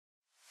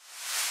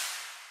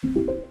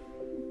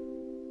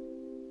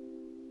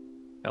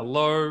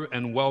Hello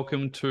and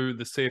welcome to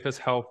the CFS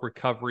Health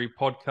Recovery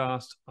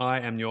Podcast. I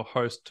am your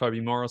host, Toby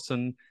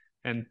Morrison,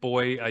 and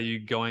boy, are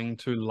you going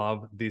to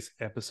love this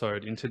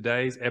episode. In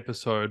today's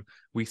episode,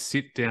 we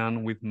sit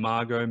down with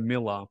Margot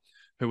Miller,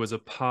 who was a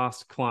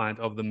past client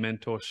of the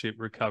Mentorship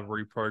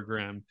Recovery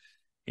Program.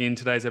 In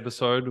today's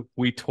episode,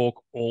 we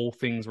talk all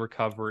things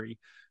recovery,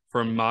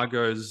 from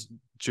Margot's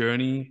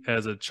journey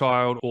as a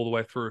child all the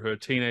way through her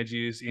teenage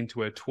years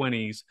into her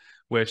 20s,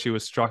 where she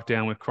was struck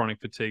down with chronic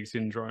fatigue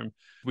syndrome.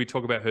 We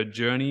talk about her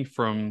journey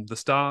from the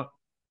start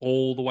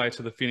all the way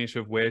to the finish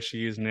of where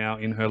she is now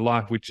in her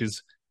life, which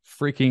is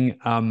freaking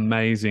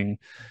amazing.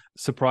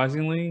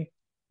 Surprisingly,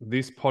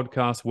 this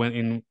podcast went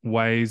in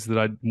ways that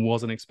I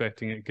wasn't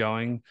expecting it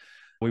going.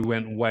 We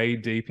went way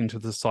deep into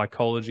the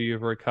psychology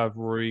of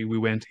recovery. We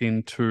went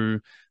into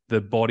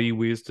the body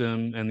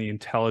wisdom and the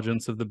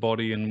intelligence of the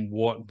body and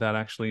what that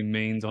actually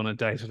means on a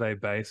day-to-day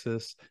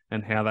basis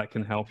and how that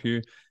can help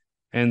you.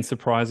 And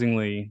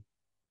surprisingly,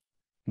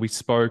 we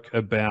spoke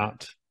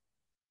about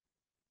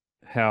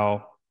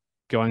how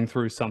going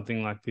through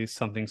something like this,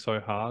 something so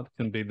hard,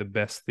 can be the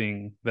best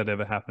thing that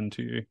ever happened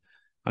to you.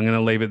 I'm going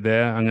to leave it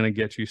there. I'm going to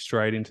get you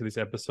straight into this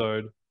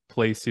episode.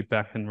 Please sit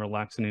back and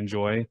relax and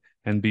enjoy,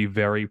 and be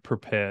very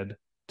prepared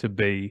to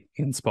be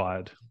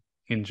inspired.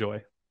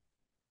 Enjoy.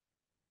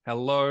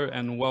 Hello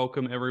and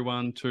welcome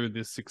everyone to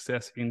this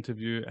success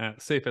interview at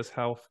CFS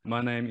Health.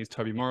 My name is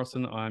Toby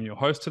Morrison. I'm your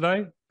host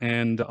today.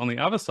 And on the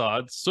other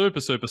side,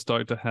 super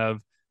stoked to have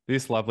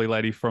this lovely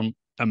lady from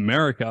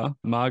America,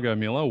 Margot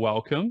Miller.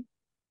 Welcome.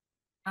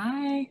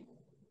 Hi.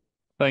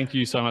 Thank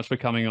you so much for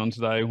coming on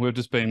today. We've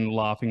just been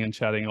laughing and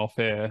chatting off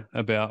air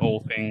about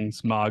all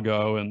things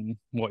Margot and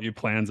what your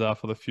plans are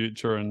for the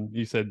future. And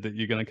you said that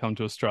you're going to come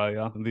to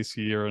Australia this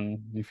year and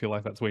you feel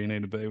like that's where you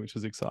need to be, which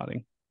is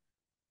exciting.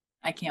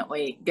 I can't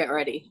wait. Get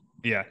ready.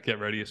 Yeah, get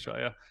ready,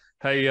 Australia.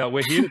 Hey,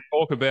 we're here to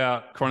talk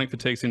about chronic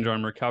fatigue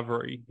syndrome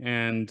recovery,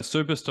 and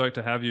super stoked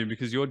to have you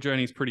because your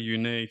journey is pretty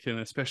unique, and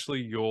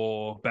especially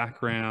your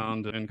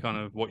background and kind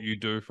of what you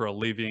do for a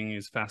living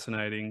is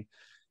fascinating.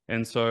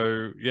 And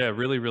so, yeah,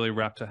 really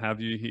rapt to have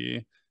you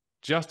here.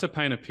 Just to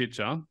paint a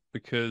picture,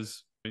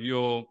 because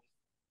you're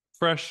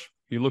fresh,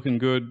 you're looking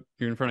good,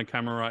 you're in front of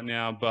camera right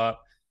now, but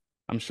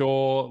I'm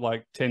sure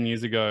like 10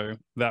 years ago,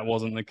 that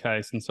wasn't the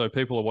case. And so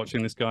people are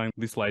watching this going,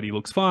 this lady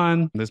looks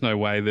fine. There's no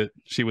way that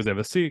she was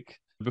ever sick.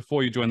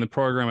 Before you joined the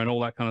program and all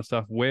that kind of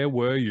stuff, where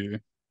were you?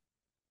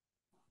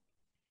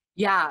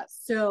 Yeah.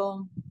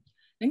 So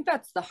I think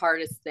that's the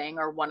hardest thing,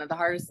 or one of the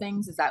hardest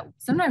things, is that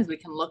sometimes we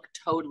can look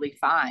totally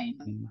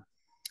fine,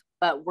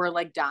 but we're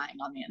like dying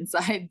on the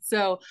inside.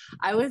 So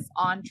I was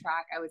on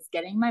track. I was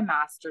getting my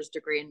master's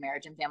degree in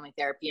marriage and family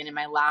therapy. And in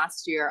my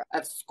last year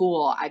of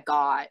school, I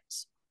got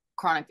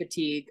chronic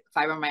fatigue,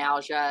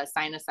 fibromyalgia,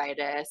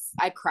 sinusitis.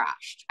 I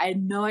crashed. I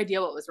had no idea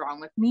what was wrong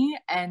with me,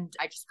 and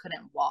I just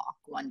couldn't walk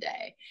one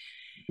day.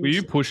 Were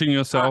you pushing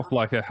yourself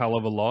like a hell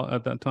of a lot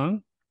at that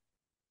time?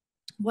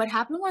 What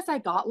happened was I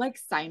got like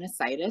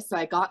sinusitis. So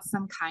I got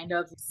some kind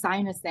of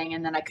sinus thing,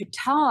 and then I could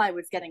tell I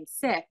was getting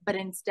sick. But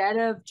instead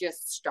of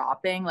just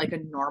stopping like a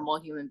normal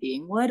human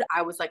being would,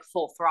 I was like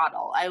full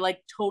throttle. I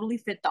like totally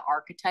fit the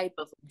archetype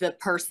of the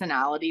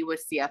personality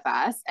with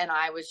CFS. And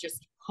I was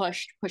just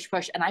push.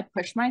 And I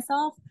pushed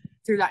myself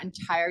through that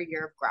entire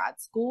year of grad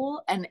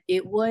school. And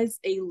it was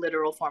a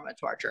literal form of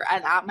torture.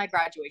 And at my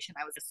graduation,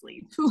 I was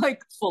asleep,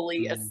 like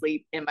fully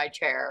asleep in my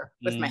chair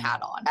with my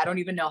hat on. I don't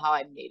even know how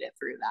I made it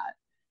through that.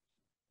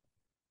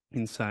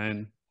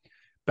 Insane.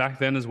 Back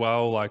then as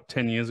well, like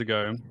 10 years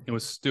ago, it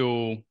was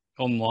still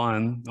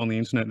online on the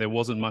internet. There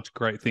wasn't much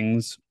great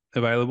things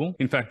available.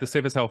 In fact, the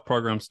CFS Health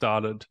program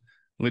started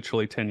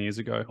literally 10 years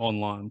ago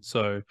online.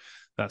 So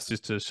that's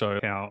just to show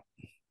how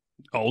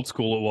old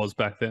school it was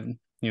back then.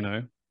 You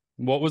know,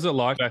 what was it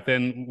like back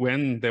then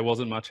when there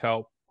wasn't much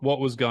help? What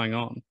was going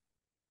on?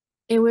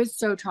 It was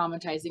so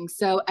traumatizing.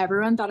 So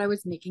everyone thought I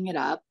was making it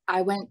up.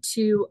 I went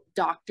to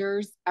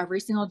doctors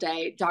every single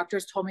day.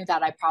 Doctors told me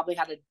that I probably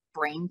had a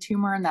brain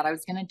tumor and that I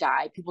was going to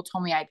die. People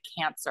told me I had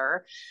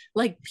cancer.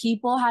 Like,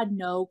 people had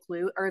no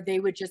clue, or they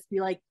would just be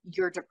like,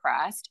 you're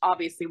depressed,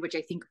 obviously, which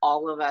I think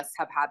all of us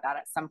have had that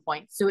at some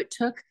point. So it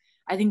took,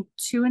 I think,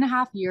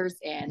 2.5 years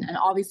in. And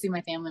obviously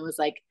my family was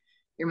like,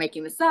 you're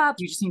making this up.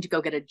 You just need to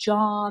go get a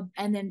job.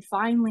 And then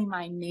finally,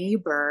 my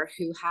neighbor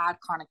who had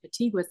chronic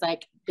fatigue was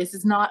like, this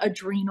is not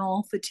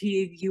adrenal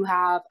fatigue. You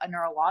have a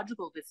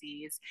neurological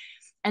disease.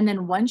 And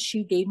then once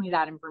she gave me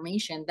that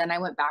information, then I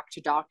went back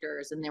to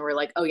doctors and they were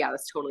like, oh yeah,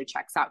 this totally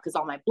checks out, because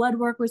all my blood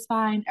work was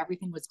fine.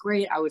 Everything was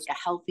great. I was a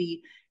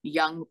healthy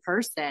young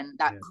person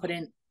that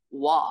couldn't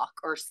walk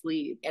or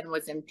sleep and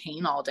was in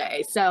pain all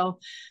day. So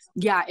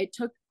yeah, it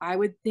took, I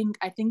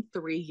think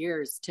 3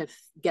 years to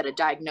get a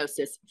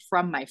diagnosis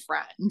from my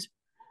friend.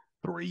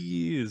 3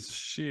 years.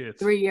 Shit.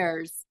 3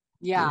 years.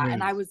 Yeah. Damn.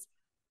 And I was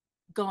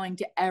going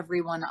to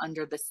everyone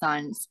under the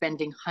sun,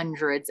 spending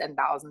hundreds and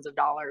thousands of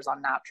dollars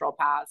on natural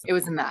paths. It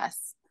was a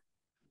mess.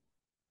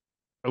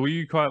 Were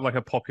you quite like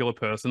a popular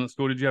person at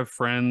school? Did you have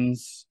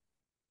friends?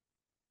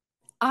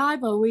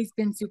 I've always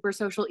been super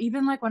social.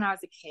 Even like when I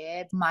was a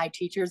kid, my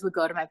teachers would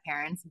go to my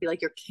parents and be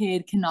like, your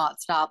kid cannot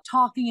stop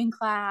talking in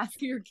class.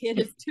 Your kid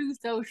is too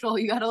social.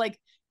 You got to like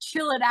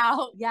chill it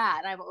out. Yeah.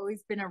 And I've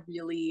always been a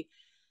really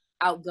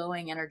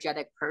outgoing,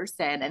 energetic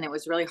person. And it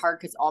was really hard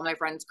because all my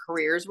friends'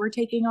 careers were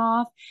taking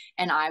off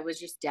and I was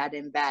just dead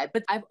in bed.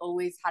 But I've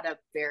always had a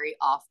very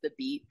off the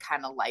beat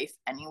kind of life,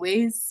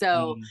 anyways.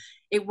 So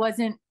it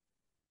wasn't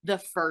the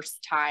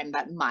first time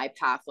that my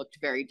path looked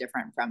very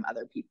different from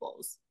other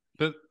people's.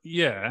 But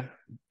yeah,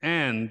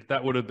 and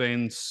that would have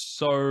been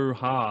so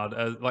hard.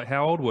 Like,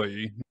 how old were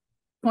you?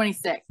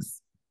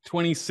 26.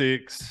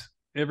 26.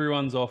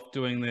 Everyone's off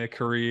doing their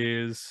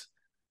careers.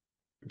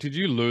 Did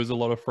you lose a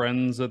lot of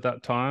friends at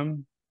that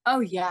time? Oh,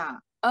 yeah.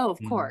 Oh, of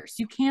course.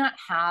 You can't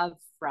have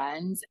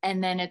friends.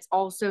 And then it's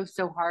also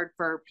so hard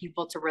for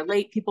people to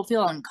relate. People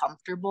feel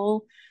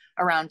uncomfortable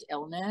around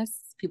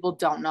illness. People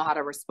don't know how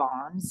to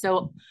respond.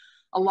 So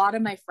a lot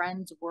of my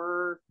friends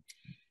were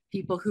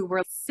people who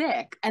were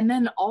sick. And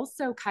then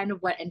also kind of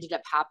what ended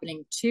up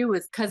happening too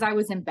is because I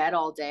was in bed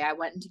all day, I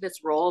went into this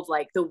role of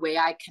like the way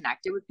I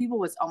connected with people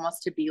was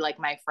almost to be like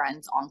my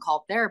friend's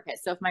on-call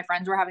therapist. So if my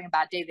friends were having a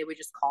bad day, they would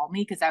just call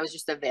me because I was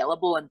just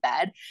available in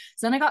bed.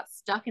 So then I got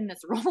stuck in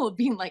this role of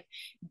being like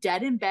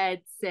dead in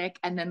bed, sick,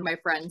 and then my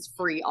friend's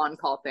free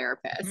on-call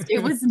therapist.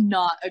 It was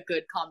not a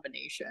good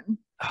combination.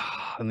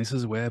 And this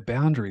is where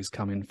boundaries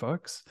come in,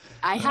 folks.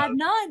 I had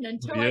none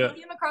until I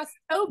came across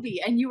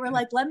Toby and you were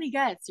like, let me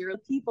guess, you're a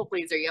people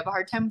pleaser. You have a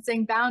hard time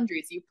saying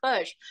boundaries. You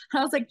push.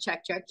 I was like,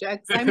 check,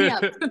 sign me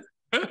up.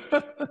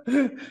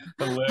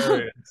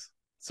 Hilarious.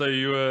 So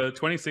you were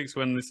 26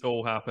 when this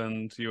all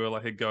happened. You were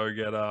like a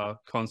go-getter,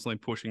 constantly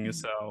pushing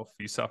yourself.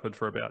 You suffered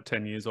for about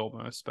 10 years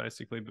almost,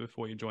 basically,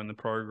 before you joined the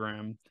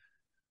program.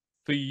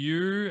 For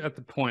you at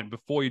the point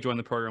before you joined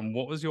the program,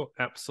 what was your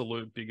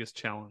absolute biggest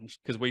challenge?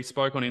 Because we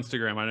spoke on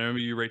Instagram. I remember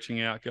you reaching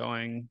out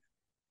going,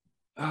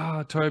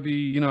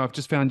 Toby, I've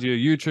just found your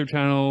YouTube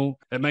channel.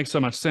 It makes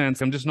so much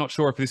sense. I'm just not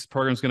sure if this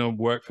program is going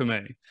to work for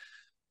me.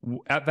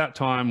 At that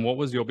time, what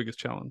was your biggest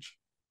challenge?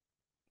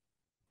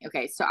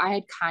 Okay, so I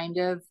had kind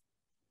of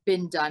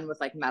been done with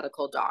like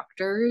medical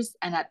doctors.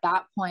 And at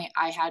that point,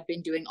 I had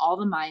been doing all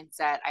the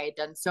mindset. I had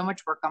done so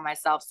much work on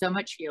myself, so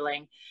much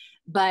healing,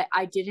 but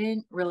I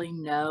didn't really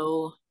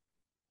know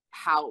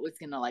how it was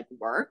going to like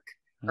work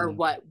or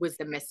what was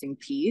the missing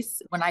piece.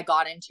 When I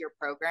got into your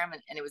program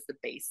and it was the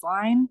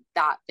baseline,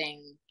 that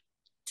thing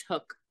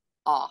took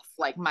off.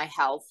 Like my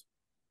health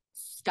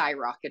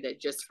skyrocketed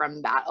just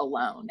from that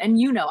alone. And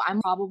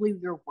I'm probably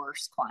your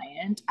worst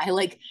client. I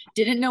like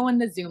didn't know when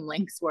the Zoom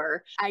links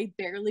were. I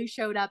barely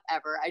showed up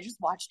ever. I just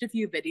watched a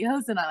few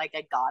videos and I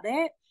got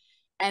it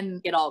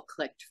and it all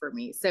clicked for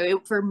me. So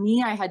for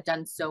me, I had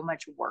done so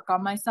much work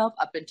on myself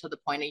up until the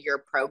point of your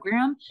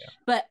program,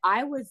 but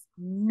I was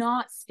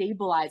not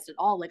stabilized at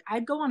all. Like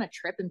I'd go on a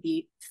trip and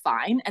be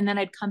fine. And then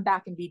I'd come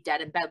back and be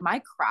dead in bed.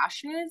 My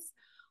crashes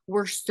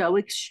were so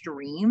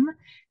extreme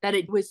that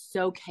it was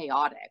so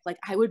chaotic. Like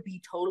I would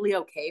be totally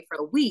okay for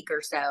a week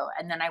or so,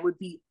 and then I would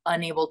be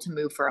unable to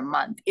move for a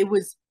month. It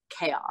was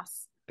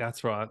chaos.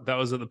 That's right. That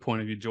was at the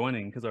point of you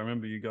joining, because I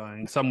remember you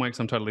going, some weeks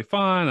I'm totally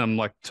fine. I'm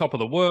like top of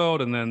the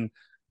world. And then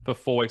for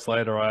 4 weeks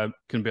later, I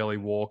can barely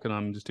walk and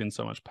I'm just in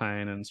so much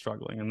pain and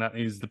struggling. And that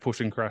is the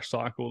push and crash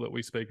cycle that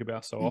we speak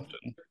about so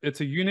often.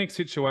 It's a unique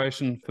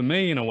situation for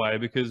me in a way,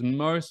 because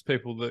most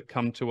people that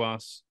come to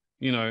us,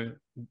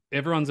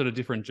 everyone's at a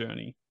different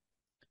journey.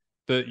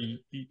 The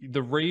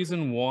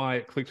reason why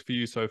it clicked for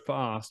you so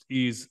fast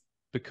is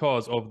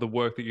because of the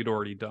work that you'd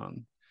already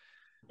done,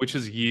 which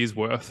is years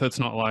worth. It's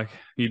not like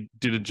you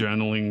did a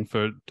journaling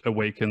for a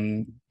week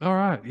and, all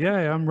right,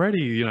 yeah, I'm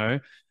ready.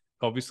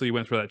 Obviously you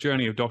went through that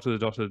journey of doctor to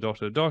doctor to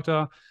doctor to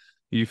doctor.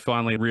 You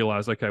finally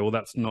realized, okay, well,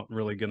 that's not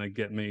really going to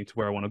get me to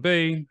where I want to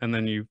be. And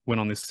then you went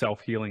on this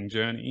self-healing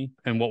journey.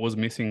 And what was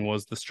missing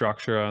was the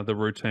structure, the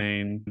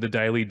routine, the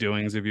daily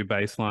doings of your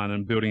baseline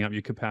and building up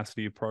your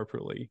capacity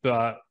appropriately.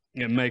 But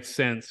it makes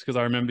sense, because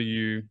I remember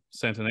you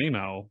sent an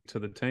email to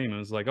the team and it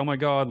was like, oh my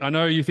God, I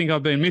know you think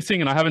I've been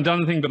missing and I haven't done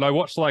anything, but I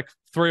watched like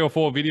 3 or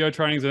 4 video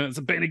trainings and it's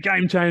been a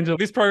game changer.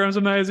 This program's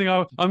amazing.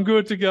 I'm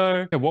good to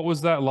go. What was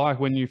that like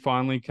when you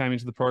finally came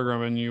into the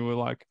program and you were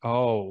like,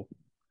 oh,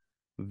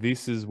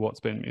 this is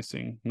what's been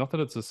missing? Not that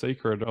it's a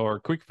secret or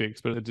a quick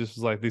fix, but it just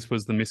was like, this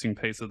was the missing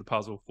piece of the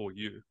puzzle for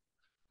you.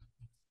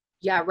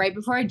 Yeah, right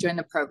before I joined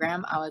the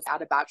program, I was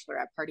at a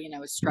bachelorette party and I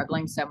was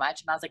struggling so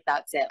much. And I was like,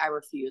 that's it. I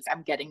refuse.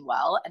 I'm getting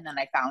well. And then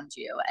I found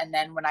you. And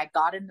then when I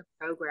got in the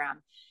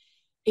program,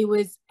 it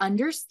was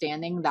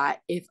understanding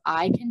that if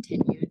I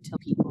continued to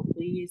people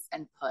please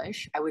and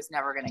push, I was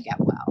never going to get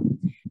well.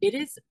 It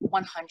is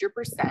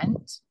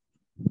 100%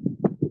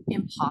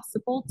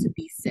 impossible to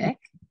be sick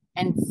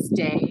and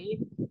stay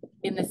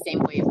in the same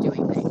way of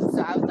doing things. So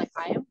I was like,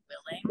 I am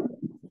willing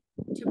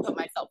to put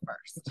myself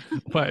first.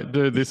 Wait,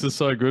 dude, this is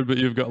so good, but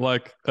you've got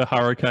like a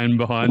hurricane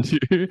behind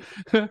you.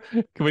 Can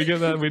we get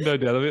that window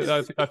down a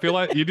bit? I feel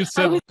like you just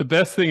said the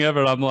best thing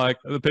ever. I'm like,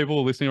 the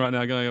people listening right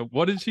now going,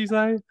 what did she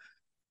say?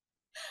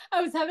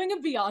 I was having a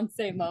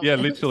Beyonce moment. Yeah,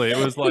 literally. It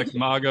was like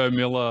Margot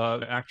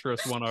Miller,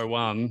 actress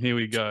 101. Here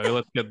we go.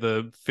 Let's get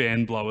the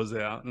fan blowers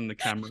out and the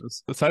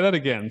cameras. Say that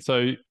again.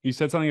 So you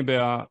said something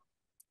about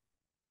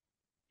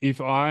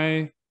if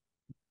I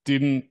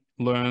didn't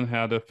learn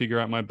how to figure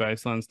out my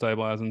baseline,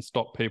 stabilize, and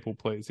stop people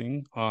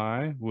pleasing,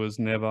 I was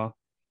never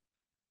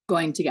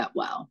going to get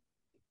well.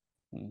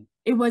 Hmm.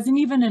 It wasn't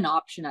even an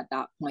option at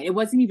that point. It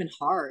wasn't even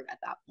hard at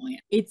that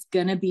point. It's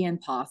going to be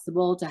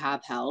impossible to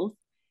have health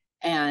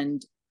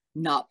and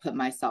not put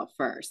myself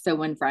first. So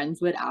when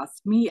friends would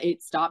ask me,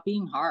 it stopped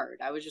being hard.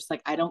 I was just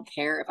like, I don't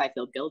care if I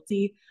feel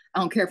guilty. I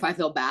don't care if I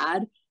feel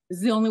bad. This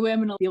is the only way I'm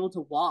going to be able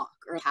to walk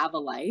or have a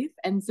life.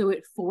 And so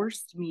it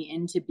forced me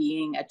into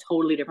being a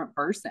totally different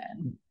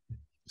person.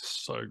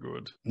 So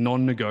good.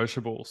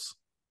 Non-negotiables.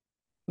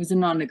 It was a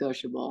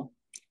non-negotiable.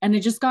 And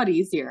it just got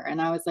easier.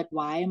 And I was like,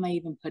 why am I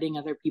even putting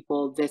other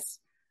people this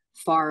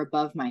far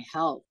above my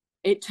health?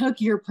 It took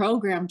your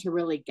program to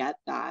really get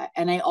that.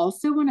 And I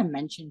also want to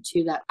mention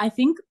too that I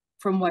think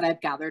from what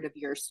I've gathered of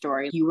your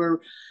story, you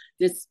were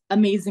this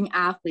amazing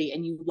athlete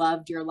and you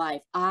loved your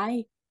life.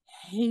 I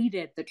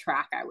hated the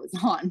track I was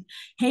on,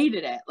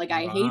 hated it. Like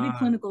I hated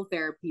clinical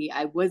therapy.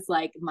 I was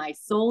like, my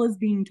soul is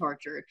being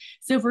tortured.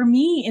 So for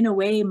me, in a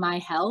way, my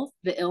health,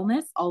 the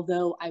illness,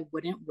 although I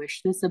wouldn't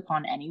wish this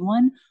upon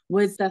anyone,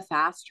 was the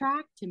fast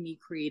track to me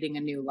creating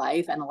a new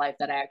life and a life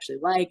that I actually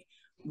like.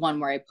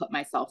 One where I put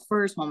myself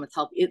first, one with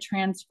help. It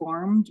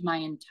transformed my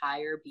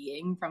entire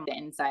being from the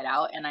inside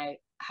out. And I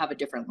have a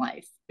different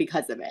life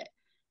because of it.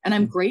 And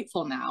I'm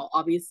grateful now.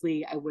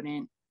 Obviously, I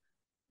wouldn't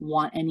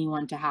want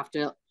anyone to have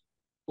to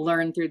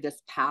learn through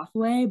this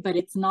pathway, but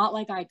it's not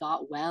like I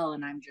got well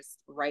and I'm just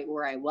right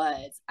where I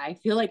was. I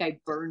feel like I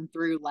burned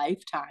through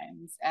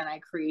lifetimes and I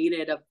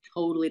created a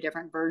totally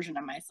different version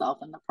of myself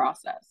in the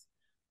process.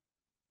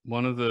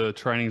 One of the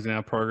trainings in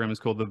our program is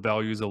called the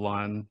Values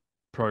Align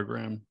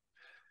program.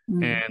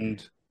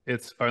 And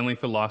it's only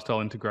for lifestyle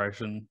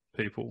integration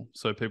people.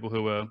 So people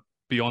who are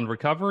beyond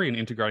recovery and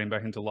integrating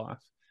back into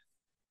life.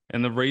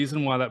 And the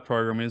reason why that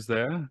program is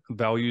there,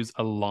 Values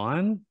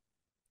Align,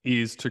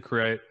 is to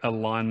create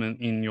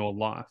alignment in your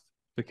life.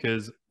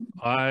 Because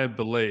I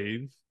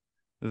believe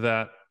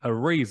that a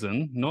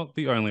reason, not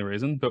the only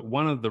reason, but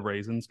one of the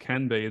reasons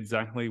can be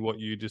exactly what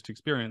you just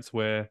experienced,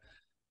 where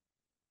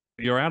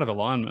you're out of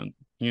alignment.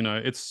 You know,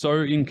 it's so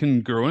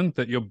incongruent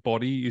that your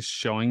body is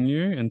showing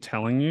you and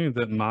telling you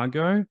that,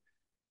 Margot,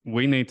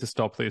 we need to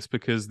stop this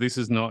because this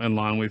is not in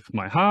line with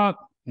my heart,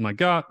 my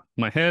gut,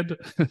 my head.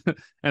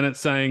 And it's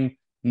saying,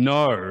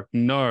 no,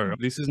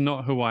 this is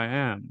not who I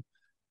am.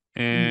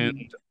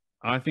 And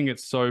I think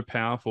it's so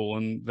powerful.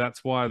 And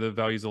that's why the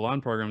Values Align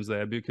program is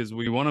there, because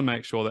we want to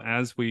make sure that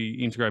as we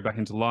integrate back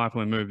into life and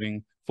we're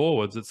moving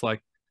forwards, it's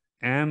like,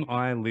 am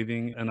I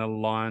living an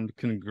aligned,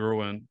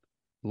 congruent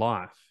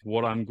life,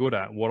 what I'm good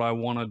at, what I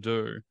want to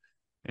do?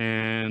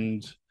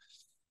 And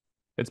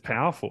it's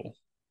powerful.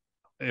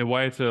 A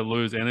way to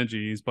lose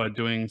energy is by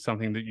doing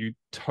something that you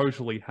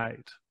totally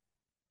hate.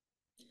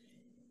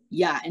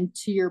 Yeah. And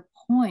to your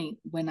point,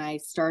 when I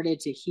started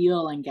to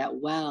heal and get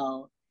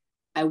well,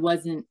 I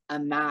wasn't a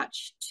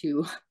match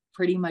to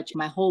pretty much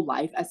my whole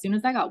life. As soon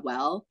as I got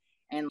well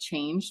and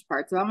changed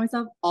parts about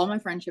myself, all my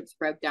friendships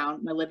broke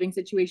down. My living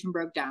situation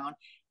broke down.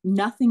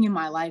 Nothing in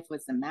my life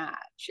was a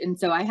match. And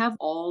so I have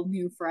all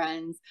new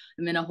friends.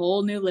 I'm in a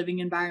whole new living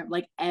environment.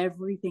 Like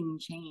everything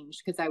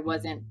changed because I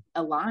wasn't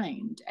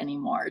aligned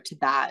anymore to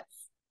that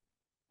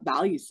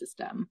value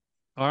system.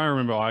 I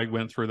remember I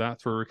went through that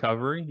through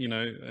recovery, you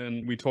know,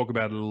 and we talk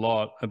about it a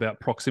lot about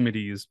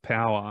proximity is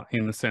power,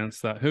 in the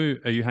sense that who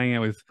are you hanging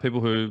out with?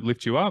 People who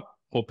lift you up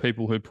or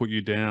people who put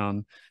you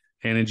down?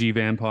 Energy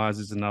vampires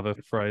is another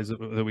phrase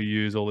that we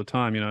use all the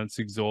time. You know, it's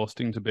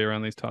exhausting to be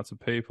around these types of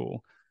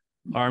people.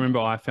 I remember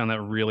I found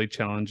that really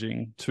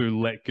challenging to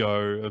let go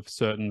of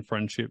certain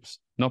friendships,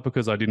 not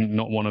because I didn't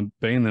not want to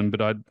be in them,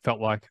 but I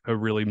felt like a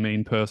really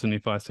mean person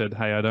if I said,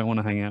 hey, I don't want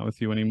to hang out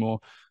with you anymore.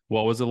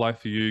 What was it like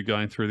for you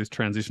going through this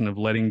transition of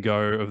letting go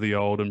of the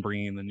old and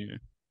bringing in the new?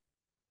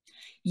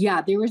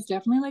 Yeah, there was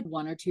definitely like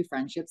one or two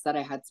friendships that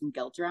I had some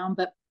guilt around,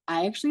 but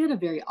I actually had a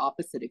very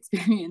opposite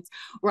experience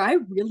where I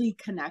really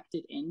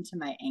connected into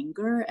my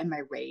anger and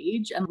my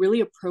rage, and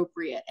really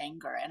appropriate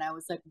anger. And I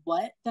was like,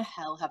 what the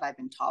hell have I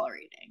been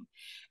tolerating?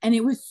 And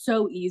it was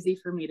so easy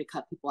for me to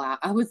cut people out.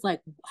 I was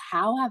like,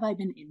 how have I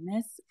been in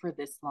this for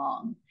this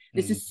long?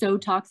 This is so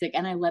toxic.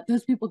 And I let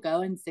those people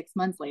go. And 6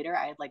 months later,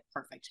 I had like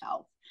perfect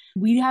health.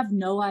 We have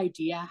no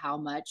idea how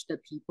much the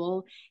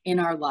people in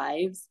our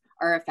lives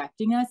are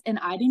affecting us. And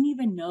I didn't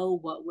even know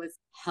what was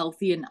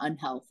healthy and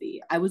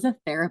unhealthy. I was a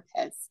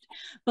therapist,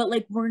 but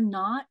like, we're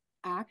not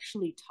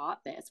actually taught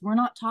this. We're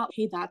not taught,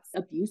 hey, that's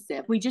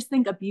abusive. We just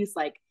think abuse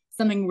like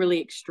something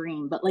really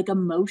extreme, but like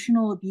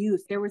emotional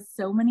abuse. There was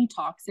so many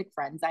toxic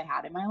friends I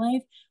had in my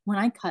life when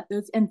I cut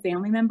those, and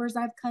family members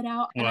I've cut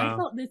out. And I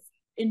felt this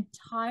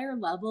entire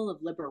level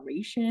of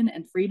liberation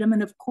and freedom.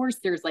 And of course,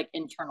 there's like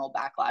internal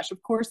backlash.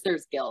 Of course,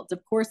 there's guilt.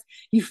 Of course,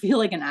 you feel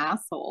like an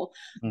asshole.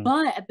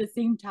 But at the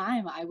same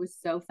time, I was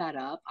so fed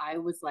up. I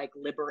was like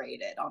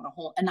liberated on a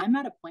whole. And I'm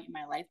at a point in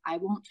my life, I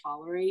won't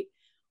tolerate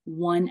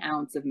 1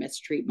 ounce of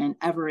mistreatment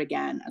ever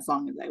again as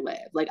long as I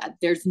live. Like,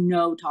 there's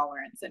no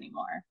tolerance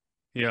anymore.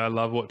 Yeah, I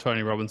love what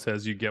Tony Robbins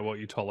says, you get what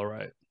you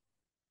tolerate.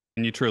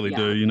 And you truly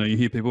do. Yeah. You know, you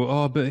hear people,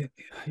 oh, but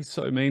he's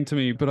so mean to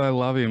me, but I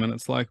love him. And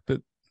it's like, but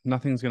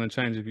nothing's going to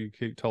change if you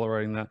keep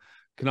tolerating that.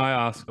 Can I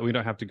ask, we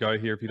don't have to go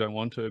here if you don't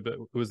want to, but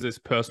was this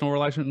personal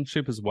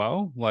relationship as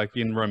well? Like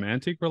in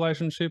romantic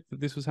relationship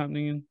that this was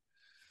happening in?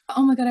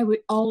 Oh my God, I would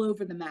all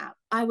over the map.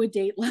 I would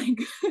date like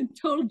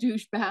total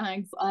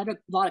douchebags. I had a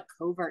lot of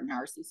covert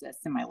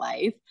narcissists in my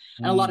life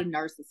and a lot of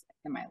narcissists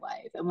in my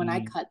life. And when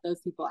I cut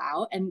those people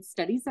out, and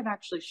studies have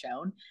actually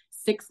shown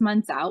 6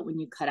 months out, when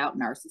you cut out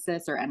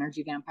narcissists or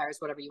energy vampires,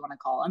 whatever you want to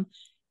call them,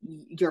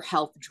 your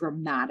health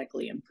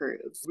dramatically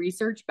improves.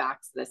 Research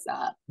backs this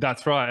up.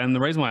 That's right. And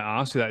the reason why I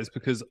asked you that is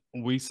because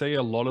we see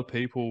a lot of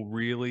people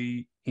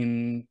really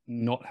in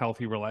not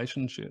healthy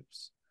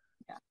relationships.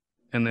 Yeah.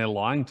 And they're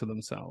lying to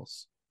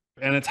themselves.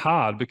 And it's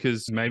hard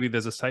because maybe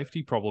there's a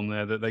safety problem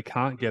there that they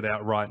can't get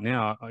out right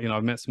now. You know,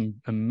 I've met some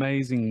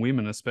amazing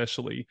women,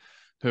 especially,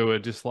 who are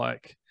just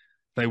like,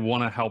 they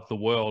want to help the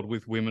world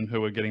with women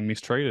who are getting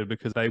mistreated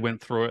because they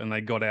went through it and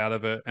they got out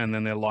of it and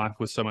then their life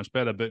was so much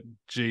better. But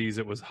geez,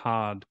 it was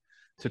hard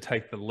to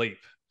take the leap.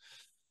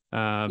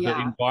 But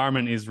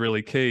environment is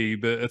really key.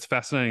 But it's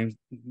fascinating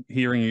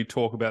hearing you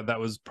talk about that.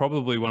 Was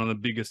probably one of the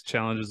biggest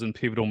challenges and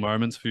pivotal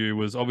moments for you.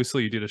 Was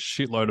obviously you did a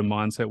shitload of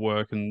mindset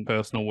work and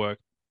personal work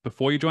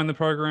before you joined the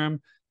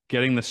program,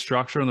 getting the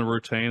structure and the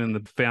routine and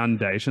the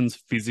foundations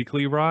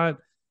physically right,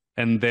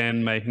 and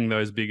then making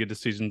those bigger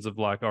decisions of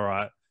like, all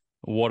right,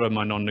 what are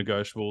my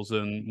non-negotiables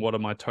and what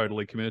am I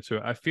totally committed to?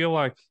 I feel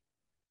like,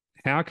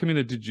 how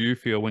committed did you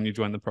feel when you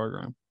joined the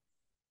program?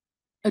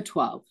 A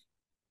 12.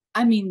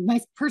 I mean,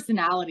 my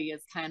personality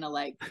is kind of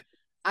like,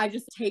 I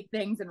just take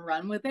things and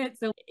run with it.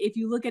 So if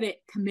you look at it,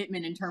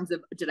 commitment in terms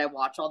of, did I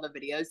watch all the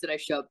videos? Did I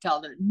show up,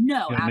 tell them?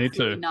 No, yeah,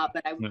 absolutely not.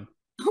 But I was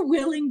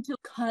willing to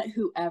cut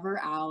whoever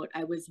out.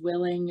 I was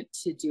willing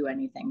to do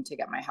anything to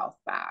get my health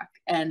back.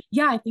 And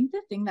yeah, I think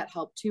the thing that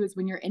helped too is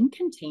when you're in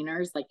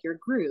containers like your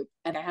group,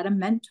 and I had a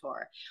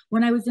mentor,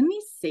 when I was in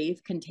these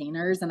safe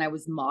containers and I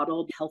was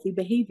modeled healthy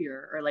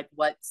behavior or like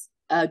what's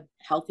a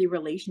healthy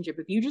relationship,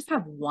 if you just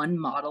have one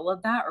model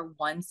of that or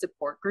one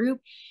support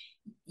group,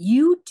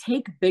 you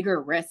take bigger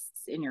risks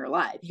in your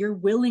life. You're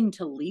willing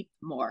to leap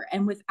more.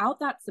 And without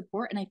that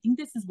support, and I think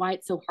this is why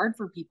it's so hard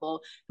for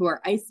people who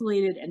are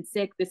isolated and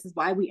sick. This is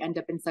why we end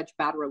up in such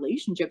bad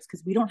relationships,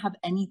 because we don't have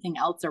anything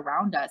else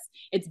around us.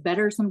 It's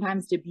better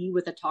sometimes to be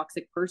with a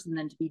toxic person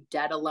than to be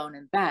dead alone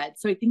in bed.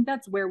 So I think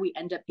that's where we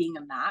end up being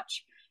a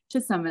match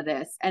to some of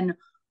this. And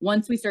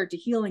once we start to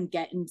heal and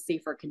get in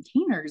safer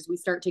containers, we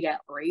start to get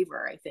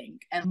braver, I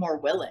think, and more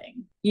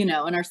willing, you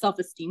know, and our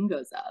self-esteem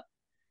goes up.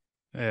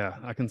 Yeah,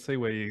 I can see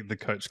where the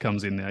coach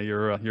comes in now.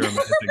 You're amazing.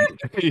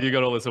 You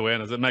got all this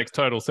awareness. It makes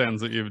total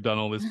sense that you've done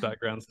all this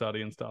background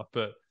study and stuff,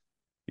 but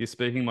you're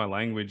speaking my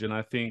language. And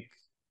I think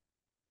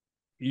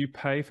you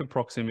pay for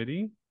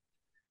proximity,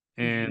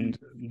 and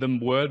the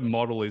word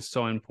model is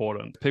so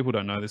important. People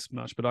don't know this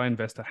much, but I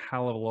invest a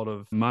hell of a lot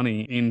of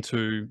money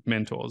into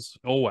mentors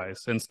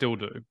always, and still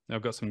do.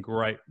 I've got some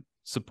great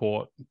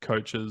support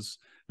coaches,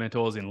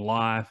 mentors in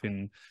life,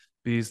 in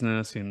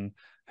business, in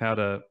how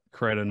to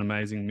create an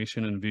amazing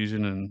mission and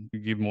vision and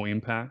give more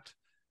impact.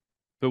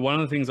 But one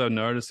of the things I've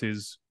noticed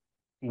is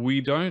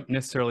we don't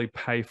necessarily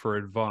pay for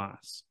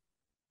advice.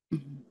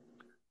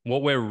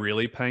 What we're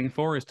really paying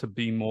for is to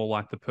be more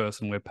like the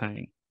person we're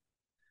paying.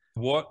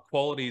 What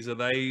qualities are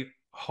they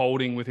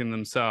holding within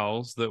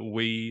themselves that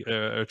we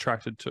are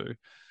attracted to?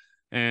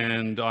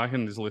 And I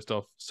can just list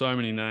off so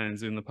many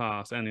names in the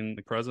past and in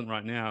the present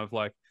right now of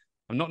like,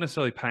 I'm not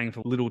necessarily paying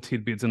for little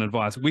tidbits and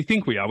advice. We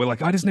think we are. We're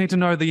like, I just need to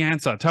know the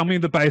answer. Tell me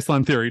the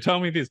baseline theory. Tell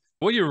me this.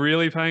 What you're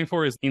really paying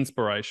for is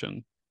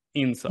inspiration,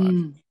 insight,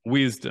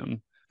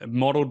 wisdom,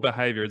 modeled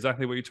behavior,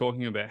 exactly what you're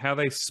talking about, how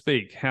they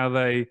speak, how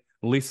they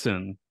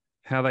listen,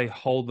 how they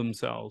hold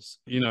themselves,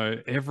 you know,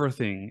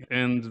 everything.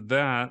 And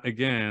that,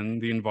 again,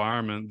 the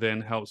environment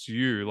then helps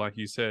you, like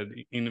you said,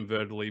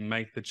 inadvertently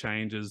make the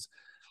changes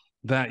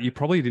that you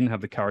probably didn't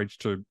have the courage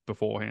to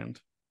beforehand.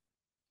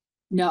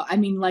 No, I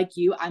mean, like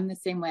you, I'm the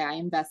same way. I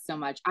invest so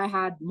much. I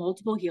had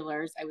multiple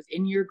healers. I was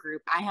in your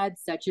group. I had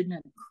such an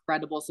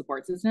incredible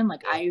support system.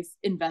 Like I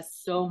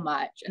invest so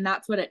much, and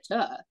that's what it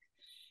took.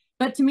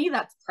 But to me,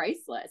 that's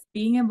priceless.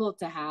 Being able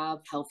to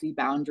have healthy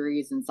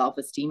boundaries and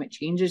self-esteem, it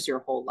changes your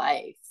whole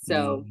life.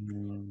 So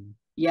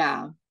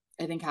yeah,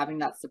 I think having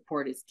that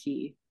support is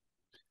key.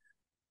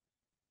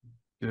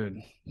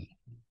 Good.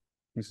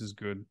 This is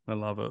good. I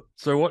love it.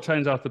 So what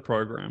changed after the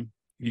program?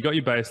 You got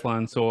your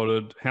baseline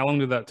sorted. How long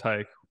did that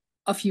take?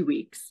 A few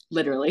weeks,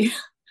 literally.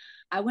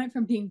 I went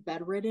from being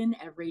bedridden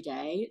every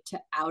day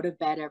to out of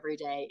bed every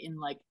day in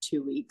like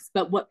 2 weeks.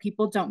 But what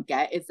people don't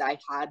get is I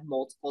had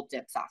multiple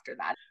dips after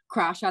that.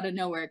 Crash out of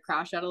nowhere,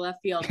 crash out of left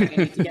field. Like I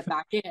need to get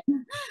back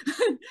in.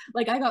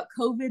 Like I got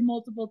COVID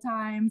multiple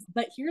times.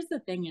 But here's the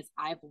thing is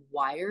I've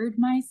wired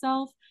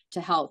myself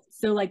to health.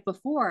 So like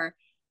before,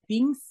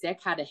 being sick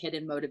had a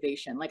hidden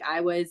motivation. Like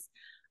I was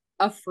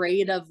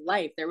afraid of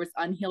life. There was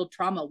unhealed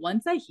trauma.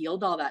 Once I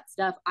healed all that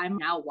stuff, I'm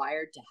now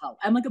wired to health.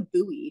 I'm like a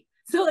buoy.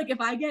 So like if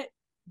I get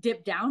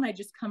dip down, I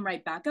just come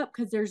right back up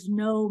because there's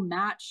no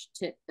match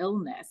to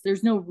illness.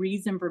 There's no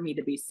reason for me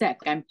to be sick.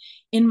 I'm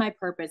in my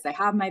purpose. I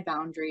have my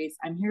boundaries.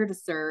 I'm here to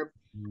serve.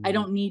 I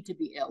don't need to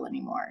be ill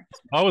anymore.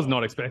 I was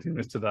not expecting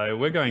this today.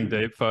 We're going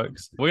deep,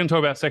 folks. We're going to talk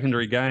about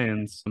secondary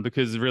gains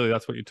because really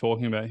that's what you're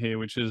talking about here,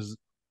 which is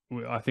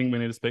I think we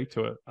need to speak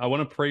to it. I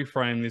want to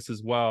pre-frame this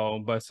as well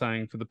by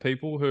saying for the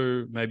people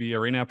who maybe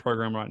are in our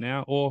program right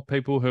now or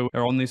people who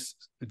are on this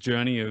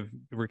journey of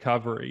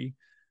recovery,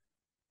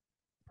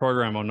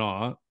 program or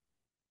not,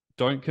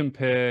 don't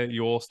compare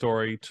your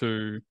story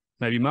to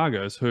maybe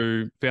Margot's,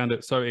 who found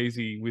it so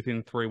easy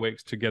within 3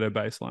 weeks to get her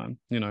baseline.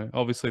 You know,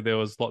 obviously there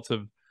was lots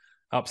of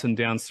ups and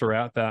downs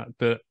throughout that,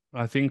 but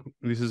I think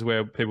this is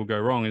where people go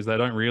wrong is they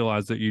don't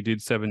realize that you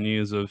did 7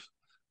 years of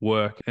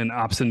work and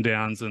ups and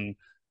downs and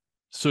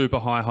super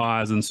high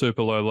highs and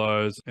super low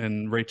lows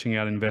and reaching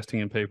out, investing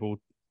in people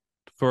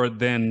for it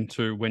then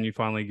to when you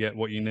finally get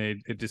what you need,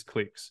 it just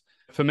clicks.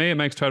 For me, it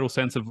makes total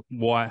sense of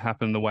why it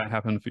happened the way it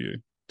happened for you.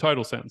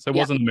 Total sense. It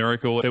wasn't a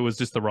miracle. It was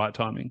just the right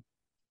timing.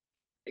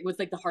 It was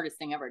like the hardest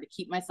thing ever to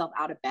keep myself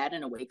out of bed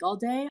and awake all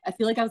day. I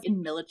feel like I was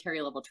in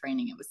military level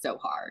training. It was so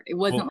hard. It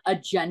wasn't a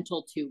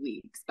gentle 2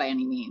 weeks by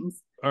any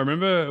means. I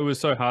remember it was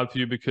so hard for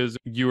you because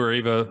you were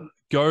either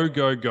go,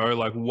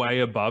 like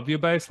way above your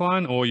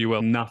baseline or you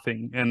were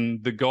nothing.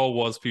 And the goal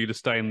was for you to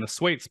stay in the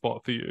sweet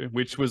spot for you,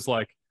 which was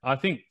like, I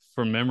think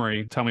from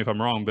memory, tell me if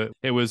I'm wrong, but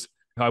it was,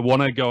 I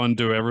want to go and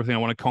do everything. I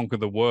want to conquer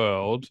the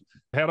world.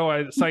 How do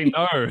I say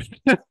no?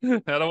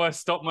 How do I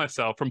stop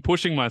myself from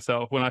pushing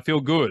myself when I feel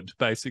good,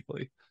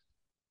 basically?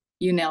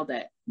 You nailed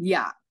it.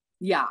 Yeah.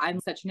 Yeah. I'm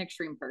such an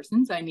extreme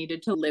person. So I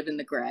needed to live in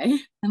the gray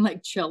and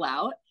like chill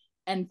out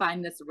and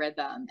find this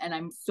rhythm. And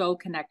I'm so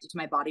connected to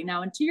my body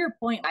now. And to your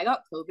point, I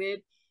got COVID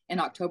in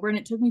October and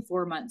it took me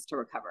 4 months to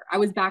recover. I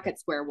was back at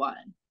square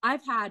one.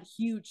 I've had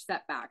huge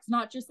setbacks,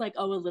 not just like,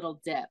 oh, a little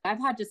dip.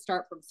 I've had to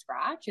start from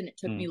scratch and it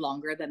took me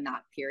longer than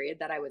that period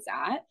that I was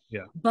at.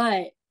 Yeah.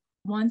 But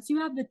once you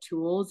have the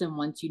tools and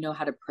once you know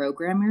how to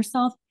program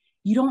yourself,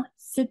 you don't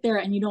sit there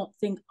and you don't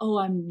think, oh,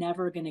 I'm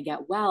never going to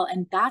get well.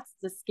 And that's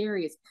the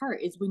scariest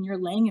part is when you're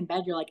laying in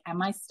bed, you're like,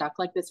 am I stuck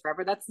like this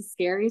forever? That's the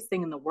scariest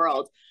thing in the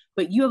world.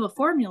 But you have a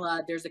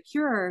formula, there's a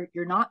cure,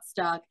 you're not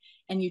stuck,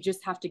 and you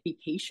just have to be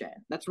patient.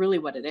 That's really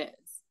what it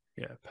is.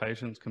 Yeah,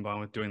 patience combined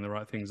with doing the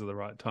right things at the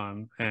right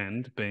time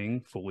and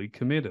being fully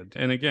committed.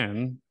 And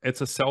again,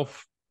 it's a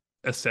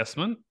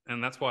self-assessment,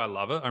 and that's why I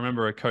love it. I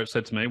remember a coach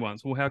said to me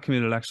once, well, how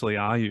committed actually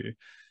are you?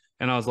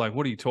 And I was like,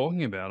 what are you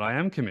talking about? I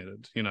am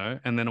committed, you know?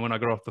 And then when I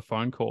got off the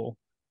phone call,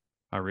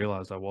 I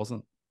realized I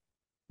wasn't.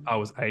 I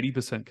was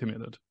 80%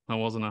 committed. I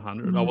wasn't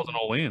 100. I wasn't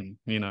all in,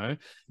 you know?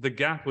 The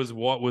gap was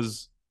what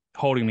was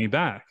holding me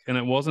back. And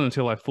it wasn't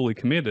until I fully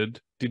committed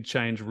did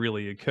change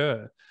really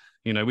occur.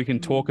 You know, we can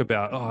talk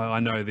about, oh, I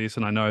know this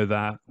and I know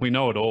that. We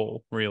know it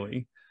all,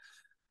 really.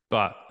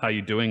 But are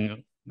you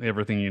doing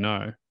everything you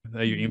know?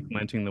 Are you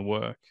implementing the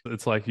work?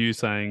 It's like you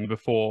saying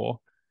before,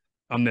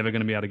 I'm never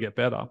going to be able to get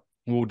better.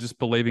 Well, just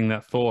believing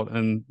that thought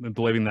and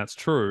believing that's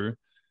true,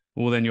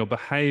 well, then your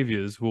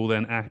behaviors will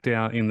then act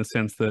out in the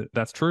sense that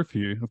that's true for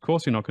you. Of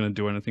course, you're not going to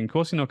do anything. Of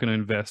course, you're not going to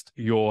invest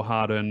your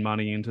hard-earned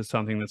money into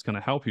something that's going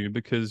to help you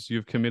because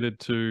you've committed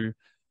to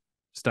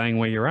staying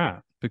where you're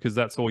at because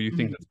that's all you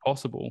think that's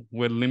possible.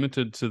 We're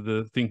limited to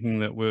the thinking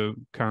that we've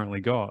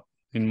currently got,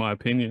 in my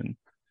opinion.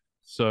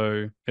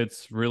 So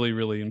it's really,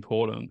 really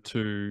important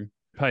to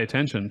pay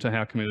attention to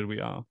how committed we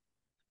are.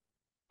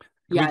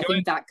 Yeah, I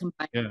think that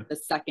combines the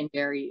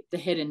secondary, the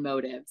hidden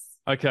motives.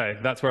 Okay,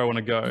 that's where I want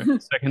to go.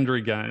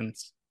 Secondary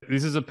gains.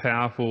 This is a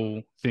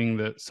powerful thing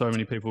that so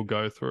many people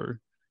go through,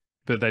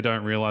 but they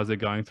don't realize they're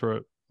going through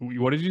it.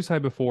 What did you say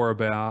before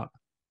about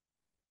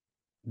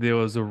there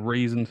was a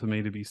reason for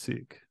me to be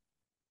sick?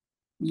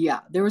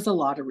 Yeah, there was a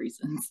lot of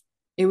reasons.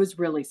 It was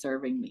really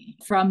serving me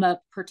from a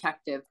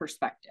protective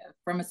perspective,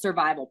 from a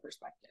survival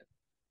perspective.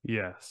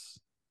 Yes.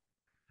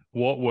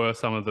 What were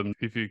some of them,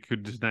 if you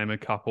could just name a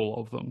couple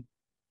of them?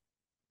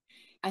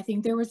 I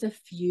think there was a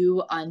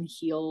few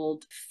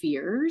unhealed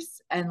fears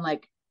and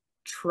like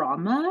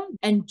trauma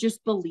and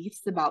just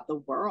beliefs about the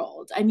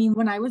world. I mean,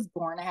 when I was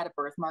born, I had a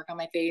birthmark on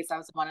my face. I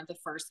was one of the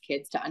first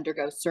kids to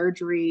undergo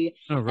surgery.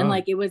 Oh, right. And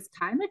like, it was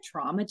kind of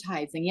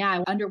traumatizing. Yeah,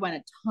 I underwent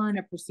a ton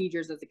of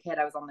procedures as a kid.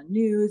 I was on the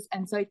news.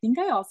 And so I think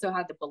I also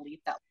had the belief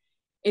that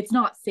it's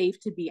not safe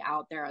to be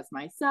out there as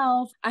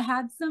myself. I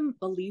had some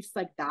beliefs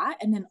like that.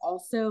 And then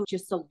also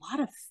just a lot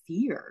of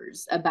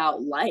fears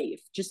about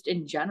life, just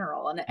in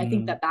general. And I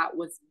think that that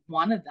was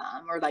one of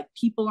them, or like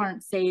people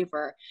aren't safe,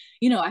 or,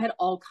 you know, I had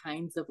all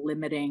kinds of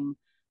limiting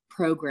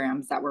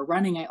programs that were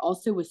running, I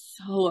also was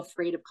so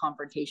afraid of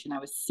confrontation. I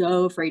was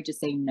so afraid to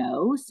say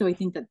no. So I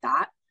think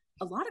that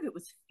a lot of it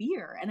was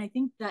fear. And I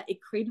think that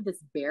it created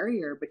this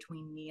barrier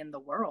between me and the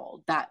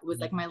world that was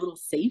like my little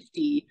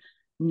safety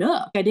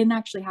nook. I didn't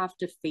actually have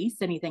to face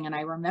anything. And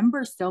I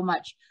remember so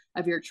much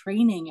of your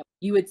training.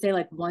 You would say,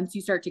 like, once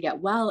you start to get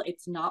well,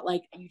 it's not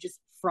like you just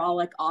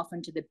frolic off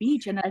into the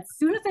beach. And as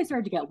soon as I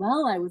started to get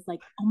well, I was like,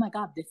 oh my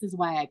God, this is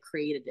why I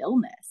created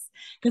illness.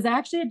 Because I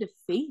actually had to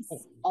face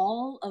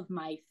all of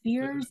my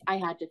fears. I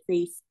had to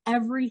face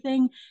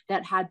everything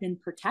that had been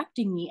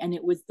protecting me. And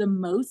it was the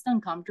most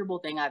uncomfortable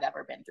thing I've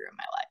ever been through in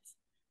my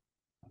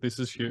life. This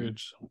is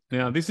huge.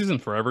 Now, this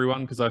isn't for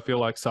everyone, because I feel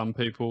like some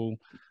people,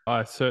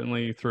 I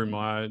certainly through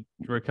my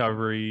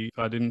recovery,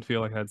 I didn't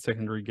feel like I had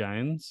secondary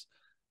gains,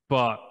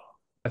 but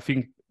I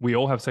think we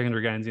all have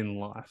secondary gains in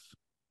life.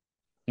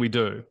 We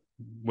do.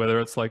 Whether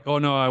it's like, oh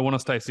no, I want to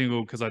stay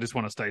single because I just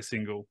want to stay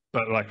single.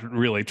 But like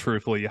really,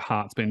 truthfully, your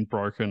heart's been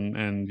broken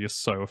and you're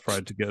so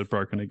afraid to get it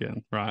broken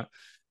again, right?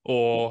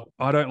 Or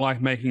I don't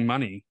like making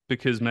money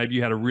because maybe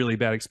you had a really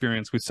bad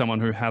experience with someone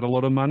who had a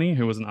lot of money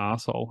who was an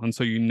asshole. And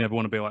so you never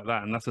want to be like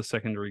that. And that's a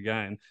secondary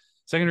gain.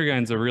 Secondary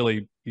gains are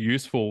really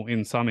useful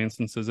in some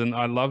instances. And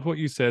I loved what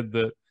you said,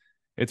 that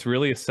it's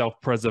really a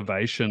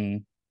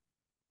self-preservation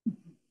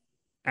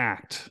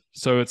act.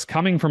 So it's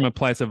coming from a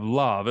place of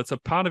love. It's a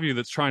part of you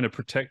that's trying to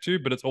protect you,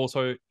 but it's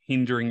also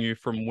hindering you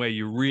from where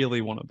you really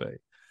want to be.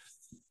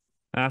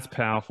 That's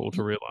powerful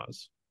to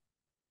realize.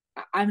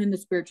 I'm in the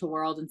spiritual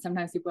world, and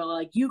sometimes people are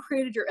like, you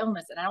created your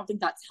illness. And I don't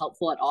think that's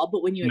helpful at all.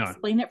 But when you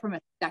explain it from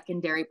a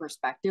secondary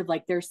perspective,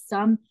 like there's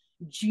some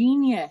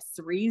genius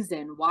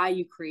reason why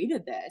you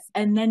created this.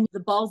 And then the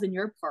ball's in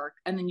your park,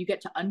 and then you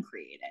get to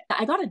uncreate it.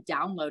 I got a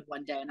download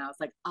one day and I was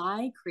like,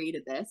 I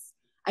created this.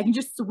 I can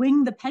just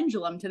swing the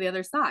pendulum to the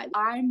other side.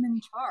 I'm in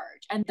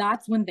charge. And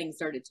that's when things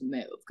started to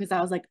move, because I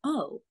was like,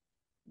 oh,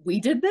 we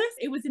did this.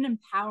 It was an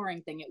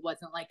empowering thing. It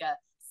wasn't like a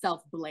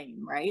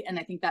self-blame, right? And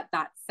I think that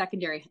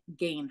secondary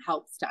gain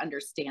helps to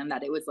understand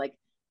that it was like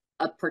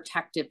a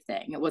protective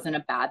thing. It wasn't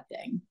a bad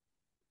thing.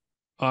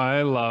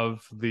 I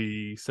love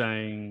the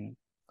saying,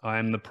 I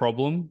am the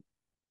problem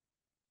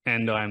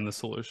and I am the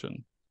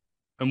solution.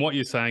 And what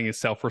you're saying is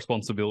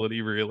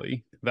self-responsibility,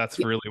 really. That's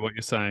really what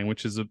you're saying,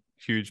 which is a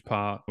huge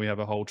part. We have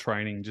a whole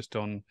training just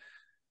on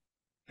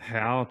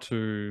how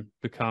to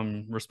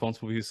become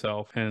responsible for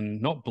yourself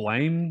and not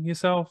blame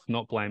yourself,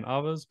 not blame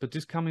others, but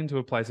just come into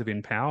a place of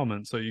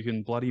empowerment so you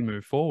can bloody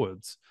move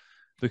forwards.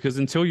 Because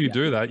until you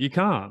do that, you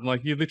can't.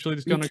 Like, you're literally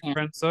just going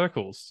around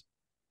circles.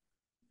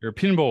 You're a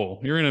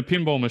pinball. You're in a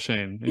pinball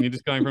machine, and you're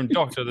just going from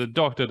doctor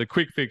to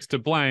quick fix to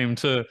blame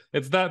to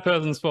it's that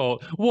person's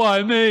fault.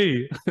 Why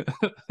me?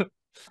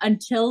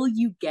 Until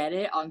you get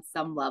it on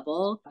some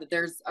level,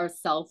 there's a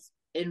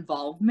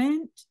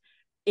self-involvement,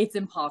 it's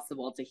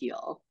impossible to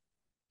heal.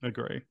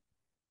 Agree.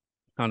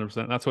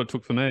 100%. That's what it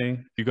took for me.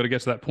 You've got to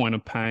get to that point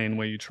of pain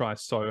where you try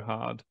so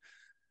hard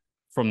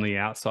from the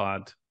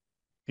outside.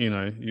 You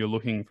know, you're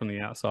looking from the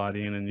outside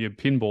in and you're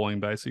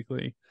pinballing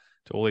basically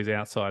to all these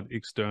outside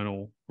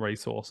external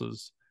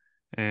resources,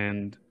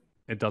 and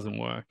it doesn't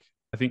work.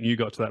 I think you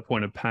got to that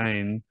point of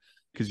pain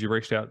because you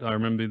reached out. I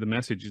remember the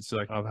message. It's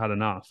like, I've had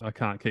enough. I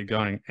can't keep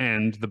going.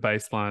 And the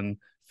baseline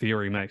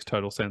theory makes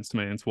total sense to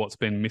me. It's what's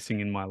been missing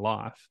in my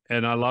life.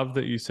 And I love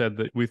that you said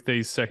that with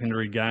these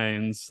secondary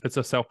gains, it's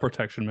a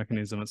self-protection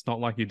mechanism. It's not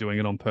like you're doing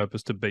it on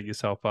purpose to beat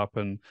yourself up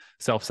and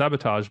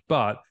self-sabotage,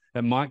 but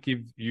it might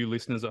give you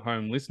listeners at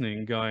home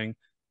listening going,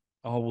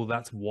 oh, well,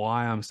 that's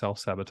why I'm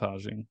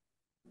self-sabotaging.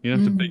 You don't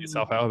have to beat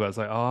yourself out about it. It's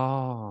like,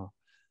 oh,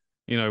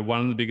 you know,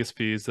 one of the biggest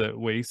fears that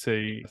we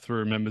see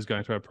through members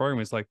going through our program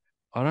is like,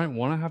 I don't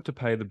want to have to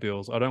pay the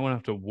bills. I don't want to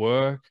have to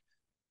work.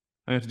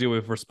 I have to deal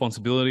with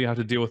responsibility. I have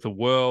to deal with the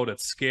world.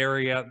 It's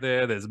scary out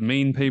there. There's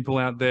mean people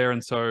out there.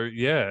 And so,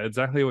 yeah,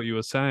 exactly what you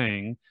were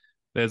saying.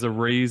 There's a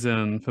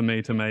reason for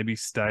me to maybe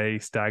stay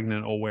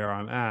stagnant or where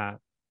I'm at.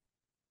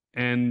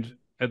 And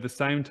at the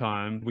same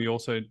time, we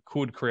also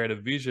could create a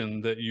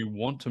vision that you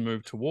want to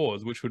move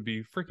towards, which would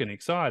be freaking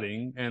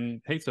exciting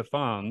and heaps of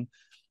fun.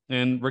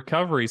 And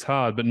recovery is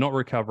hard, but not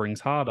recovering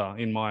is harder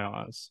in my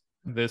eyes.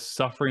 There's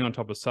suffering on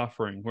top of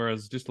suffering,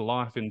 whereas just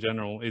life in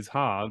general is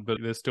hard, but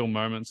there's still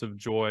moments of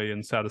joy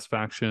and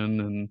satisfaction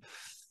and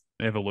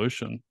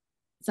evolution.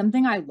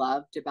 Something I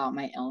loved about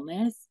my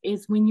illness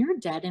is when you're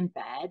dead in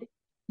bed,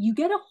 you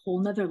get a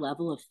whole nother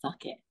level of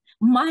fuck it.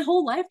 My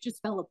whole life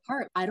just fell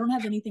apart. I don't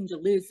have anything to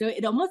lose. So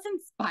it almost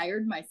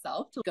inspired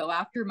myself to go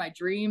after my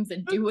dreams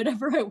and do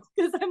whatever I want.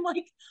 Because I'm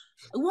like,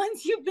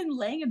 once you've been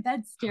laying in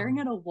bed staring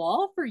at a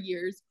wall for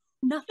years,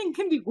 nothing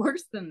can be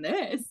worse than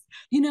this,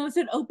 you know? So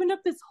it opened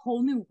up this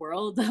whole new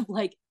world of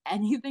like,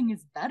 anything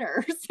is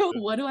better. So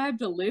what do I have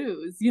to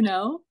lose, you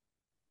know?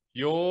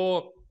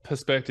 Your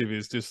perspective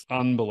is just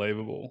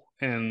unbelievable.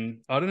 And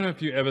I don't know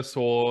if you ever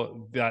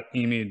saw that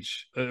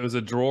image. It was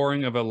a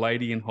drawing of a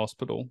lady in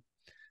hospital,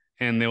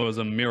 and there was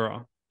a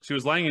mirror. She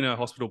was laying in her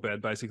hospital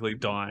bed, basically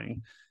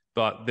dying,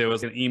 but there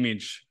was an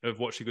image of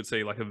what she could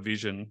see, like a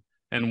vision.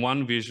 And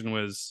one vision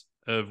was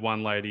of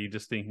one lady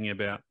just thinking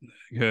about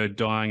her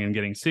dying and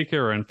getting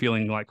sicker and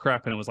feeling like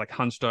crap, and it was like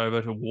hunched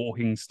over to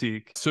walking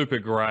stick, super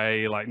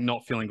grey, like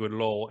not feeling good at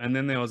all. And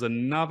then there was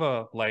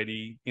another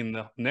lady in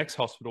the next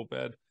hospital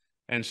bed,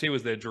 and she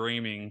was there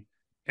dreaming,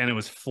 and it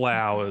was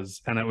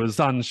flowers and it was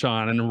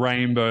sunshine and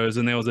rainbows,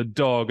 and there was a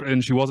dog,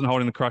 and she wasn't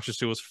holding the crutches,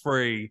 she was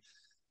free.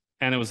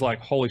 And it was like,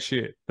 holy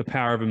shit, the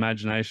power of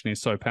imagination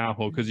is so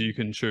powerful because you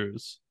can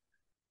choose.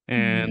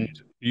 And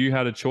you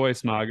had a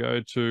choice,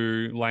 Margot,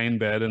 to lay in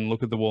bed and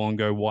look at the wall and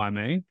go, why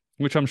me?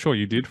 Which I'm sure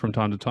you did from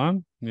time to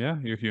time. Yeah,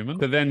 you're human.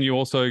 But then you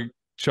also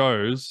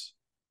chose,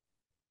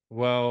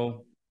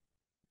 well,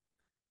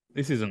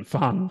 this isn't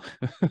fun.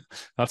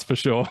 That's for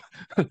sure.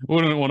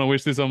 Wouldn't want to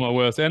wish this on my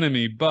worst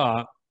enemy,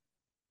 but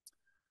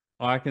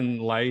I can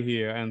lay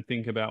here and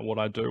think about what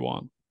I do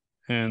want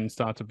and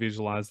start to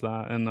visualize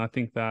that. And I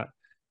think that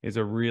is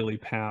a really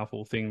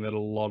powerful thing that a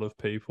lot of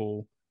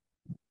people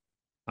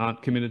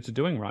aren't committed to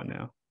doing right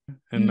now.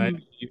 And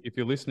maybe if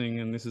you're listening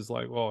and this is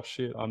like, oh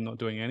shit, I'm not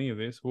doing any of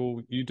this. Well,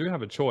 you do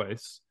have a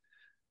choice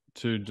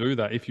to do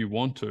that if you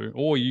want to,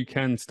 or you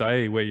can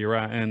stay where you're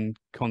at and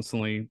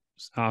constantly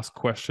ask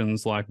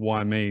questions like,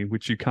 why me?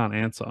 Which you can't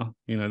answer.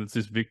 You know, it's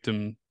this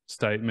victim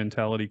state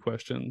mentality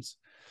questions.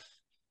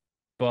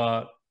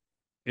 But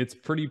it's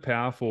pretty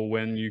powerful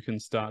when you can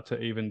start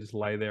to even just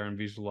lay there and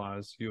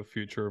visualize your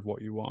future of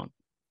what you want.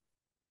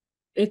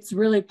 It's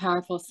really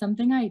powerful.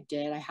 Something I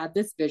did, I had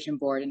this vision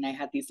board and I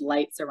had these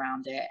lights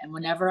around it. And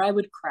whenever I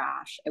would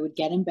crash, I would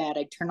get in bed,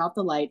 I'd turn off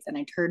the lights and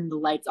I turned the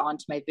lights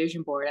onto my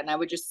vision board and I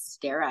would just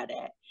stare at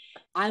it.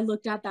 I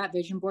looked at that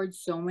vision board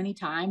so many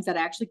times that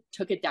I actually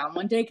took it down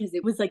one day because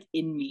it was like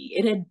in me.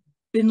 It had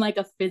been like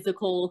a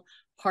physical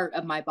part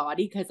of my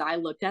body because I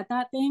looked at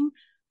that thing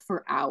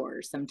for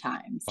hours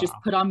sometimes, just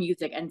put on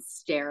music and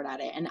stared at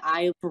it. And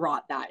I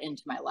brought that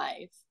into my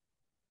life.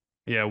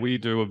 Yeah, we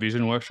do a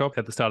vision workshop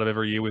at the start of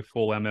every year with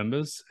all our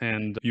members,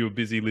 and you were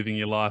busy living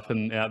your life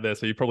and out there,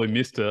 so you probably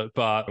missed it.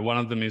 But one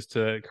of them is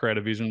to create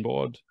a vision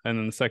board. And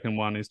then the second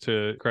one is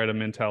to create a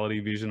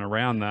mentality vision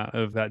around that,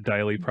 of that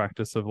daily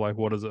practice of like,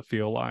 what does it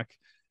feel like?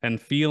 And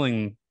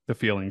feeling the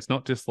feelings,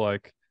 not just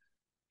like,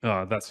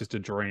 oh, that's just a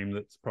dream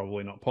that's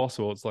probably not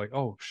possible. It's like,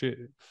 oh shit,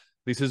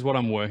 this is what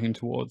I'm working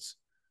towards.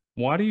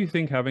 Why do you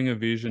think having a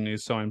vision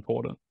is so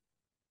important?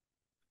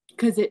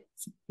 Because it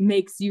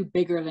makes you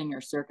bigger than your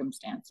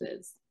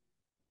circumstances.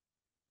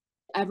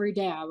 Every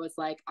day I was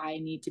like, I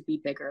need to be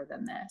bigger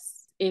than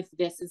this. If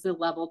this is a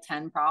level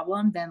 10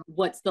 problem, then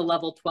what's the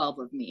level 12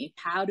 of me?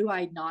 How do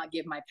I not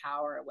give my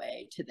power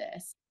away to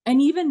this? And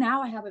even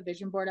now I have a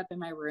vision board up in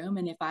my room.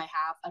 And if I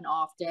have an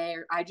off day,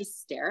 or I just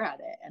stare at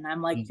it and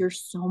I'm like, you're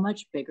so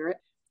much bigger.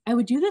 I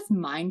would do this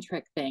mind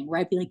trick thing where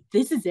I'd be like,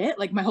 this is it.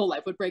 Like my whole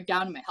life would break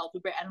down and my health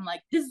would break. And I'm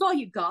like, this is all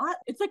you got?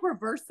 It's like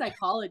reverse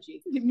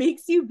psychology. It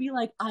makes you be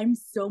like, I'm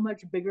so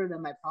much bigger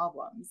than my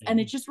problems.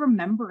 And it's just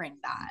remembering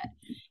that.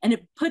 And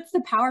it puts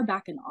the power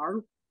back in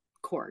our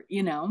court,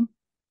 you know?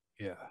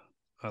 Yeah,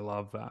 I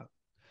love that.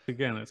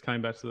 Again, it's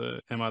coming back to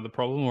the, am I the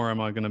problem or am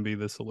I going to be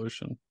the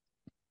solution?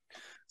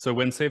 So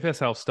when CFS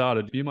Health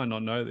started, you might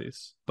not know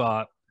this,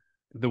 but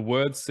the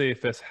word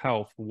CFS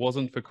Health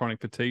wasn't for chronic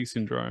fatigue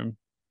syndrome.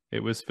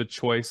 It was for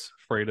choice,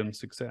 freedom,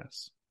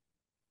 success.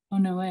 Oh,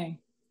 no way.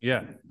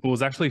 Yeah, it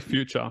was actually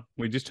future.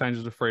 We just changed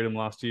it to freedom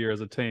last year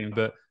as a team.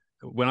 But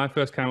when I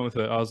first came up with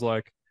it, I was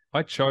like,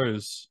 I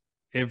chose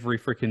every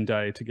freaking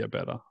day to get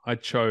better. I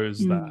chose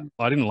that.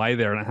 I didn't lay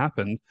there and it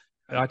happened.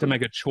 I had to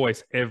make a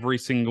choice every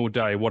single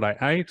day. What I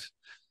ate,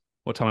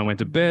 what time I went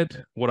to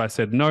bed, what I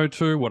said no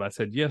to, what I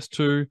said yes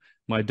to,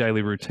 my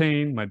daily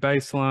routine, my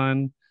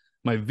baseline,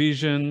 my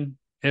vision,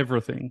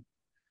 everything.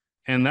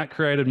 And that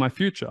created my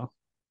future.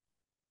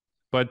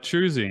 By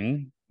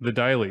choosing the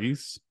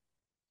dailies,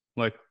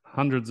 like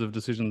hundreds of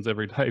decisions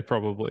every day,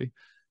 probably,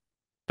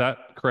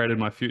 that created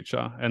my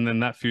future. And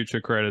then that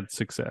future created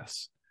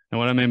success. And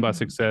what I mean by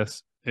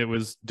success, it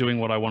was doing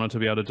what I wanted to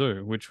be able to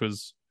do, which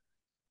was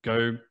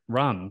go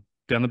run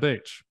down the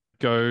beach,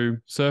 go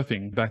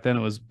surfing. Back then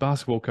it was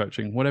basketball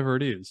coaching, whatever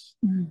it is.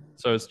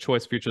 So it's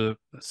choice, future,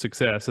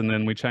 success. And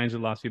then we changed it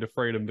last year to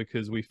freedom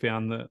because we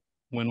found that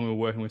when we were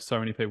working with so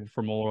many people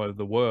from all over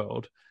the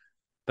world,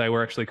 they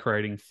were actually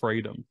creating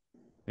freedom.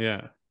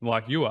 Yeah.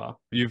 Like you are.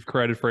 You've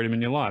created freedom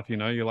in your life. You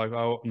know, you're like,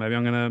 oh, maybe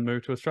I'm going to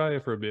move to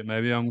Australia for a bit.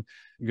 Maybe I'm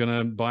going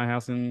to buy a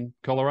house in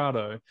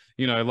Colorado.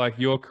 You know, like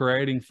you're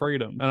creating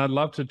freedom. And I'd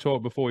love to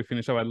talk, before we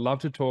finish up, I'd love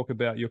to talk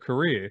about your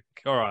career.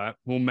 All right.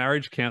 Well,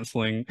 marriage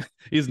counseling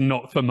is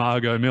not for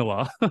Margot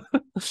Miller.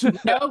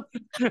 Nope.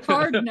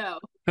 Hard no.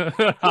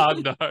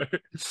 Hard no.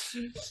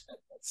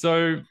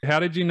 So how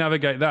did you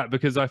navigate that?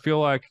 Because I feel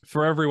like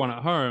for everyone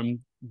at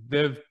home,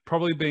 they've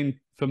probably been,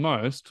 for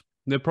most,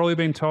 they've probably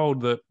been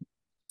told that,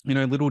 you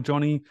know, little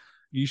Johnny,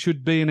 you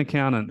should be an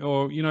accountant,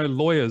 or, you know,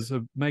 lawyers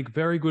make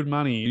very good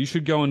money. You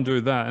should go and do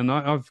that. And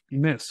I've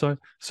met so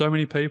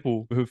many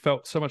people who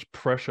felt so much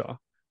pressure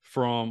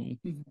from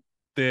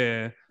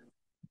their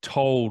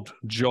told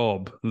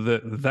job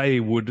that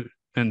they would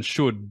and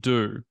should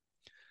do.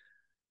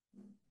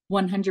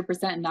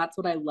 100%. And that's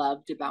what I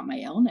loved about my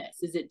illness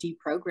is it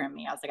deprogrammed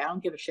me. I was like, I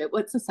don't give a shit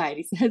what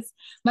society says.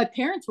 My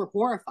parents were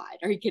horrified.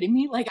 Are you kidding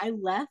me? Like, I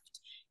left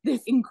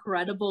this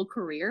incredible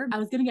career. I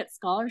was going to get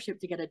scholarship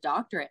to get a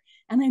doctorate.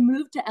 And I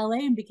moved to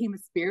LA and became a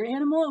spirit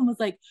animal and was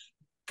like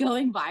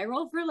going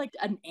viral for like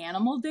an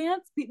animal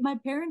dance. My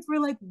parents were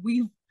like,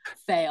 we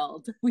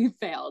failed.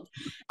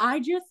 I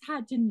just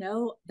had to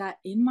know that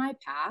in my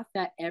path,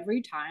 that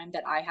every time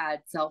that I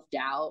had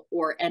self-doubt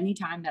or any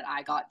time that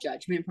I got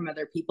judgment from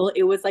other people,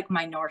 it was like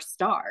my North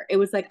Star. It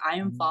was like, I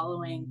am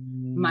following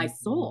my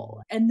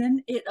soul. And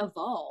then it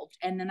evolved.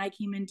 And then I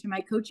came into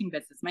my coaching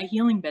business, my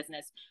healing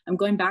business. I'm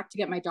going back to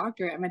get my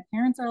doctorate. And my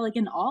parents are like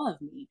in awe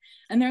of me.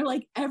 And they're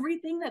like,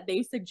 everything that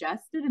they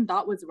suggested and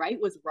thought was right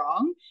was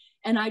wrong.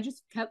 And I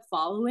just kept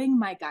following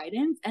my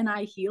guidance and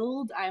I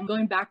healed. I'm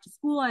going back to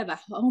school. I have a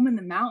home in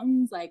the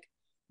mountains. Like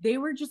they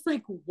were just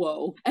like,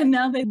 whoa. And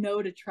now they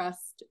know to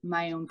trust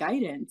my own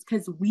guidance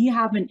because we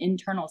have an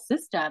internal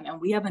system and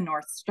we have a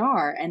North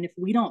Star. And if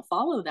we don't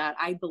follow that,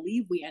 I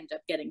believe we end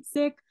up getting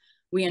sick.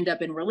 We end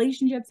up in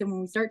relationships. And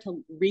when we start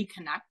to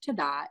reconnect to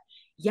that,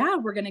 yeah,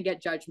 we're going to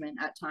get judgment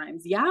at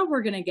times. Yeah,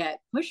 we're going to get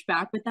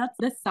pushback, but that's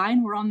the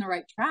sign we're on the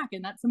right track.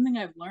 And that's something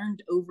I've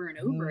learned over and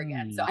over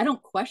again. So I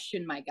don't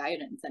question my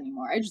guidance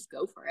anymore. I just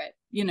go for it,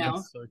 you know?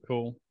 That's so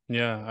cool.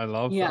 Yeah, I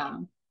love Yeah.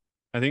 that.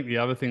 I think the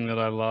other thing that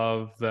I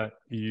love that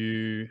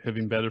you have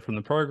embedded from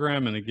the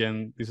program, and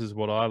again, this is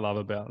what I love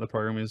about the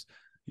program, is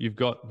you've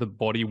got the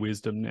body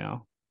wisdom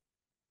now.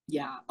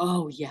 Yeah.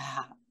 Oh,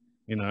 yeah.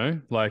 You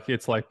know, like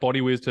it's like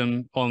body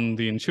wisdom on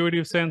the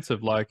intuitive sense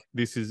of like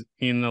this is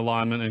in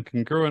alignment and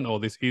congruent, or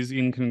this is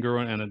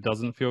incongruent and it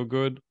doesn't feel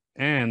good.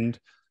 And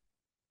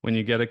when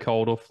you get a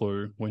cold or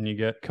flu, when you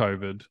get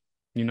COVID,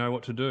 you know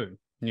what to do.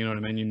 You know what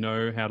I mean? You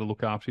know how to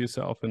look after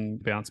yourself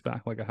and bounce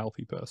back like a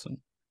healthy person.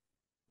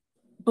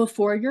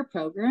 Before your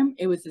program,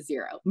 it was a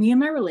 0. Me and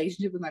my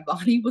relationship with my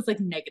body was like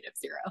 -0.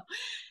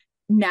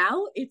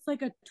 Now it's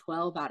like a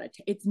 12 out of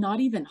 10. It's not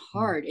even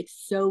hard.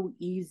 It's so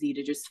easy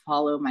to just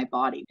follow my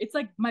body. It's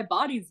like my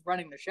body's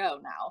running the show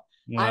now.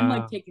 Wow. I'm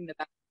like taking the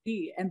back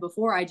seat. And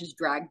before I just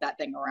dragged that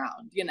thing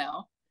around, you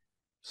know?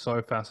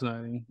 So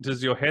fascinating.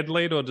 Does your head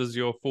lead or does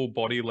your full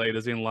body lead,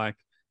 as in like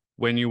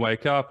when you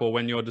wake up or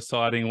when you're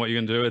deciding what you're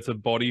going to do, it's a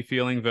body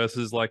feeling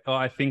versus like, oh,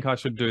 I think I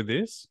should do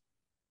this?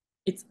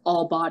 It's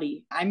all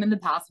body. I'm in the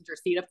passenger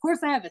seat. Of course,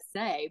 I have a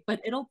say,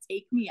 but it'll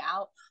take me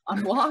out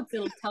on walks.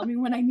 It'll tell me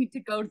when I need to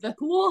go to the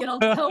pool.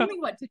 It'll tell me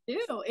what to do.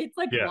 It's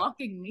like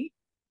walking me.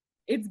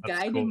 It's That's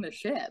guiding cool. the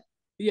ship.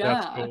 Yeah.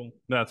 That's cool.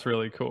 That's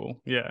really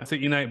cool. Yeah. It's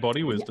an innate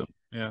body wisdom.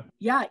 Yeah.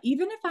 Yeah.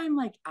 Even if I'm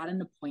like at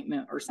an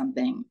appointment or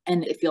something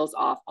and it feels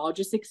off, I'll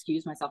just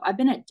excuse myself. I've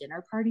been at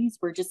dinner parties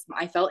where just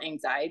I felt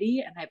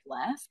anxiety and I've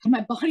left. And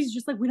my body's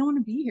just like, we don't want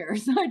to be here.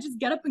 So I just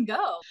get up and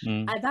go.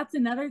 That's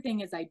another thing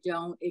is I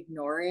don't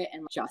ignore it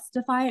and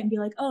justify it and be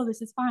like, oh,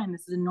 this is fine.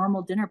 This is a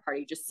normal dinner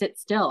party. Just sit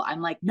still.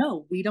 I'm like,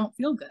 no, we don't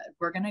feel good.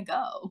 We're going to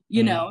go,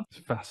 you know?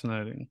 It's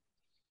fascinating.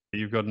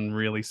 You've gotten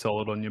really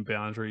solid on your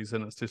boundaries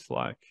and it's just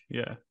like,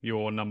 yeah,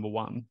 you're number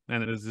one.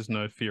 And there's just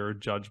no fear of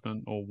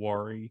judgment or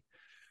worry.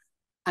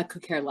 I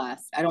could care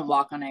less. I don't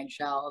walk on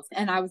eggshells.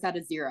 And I was at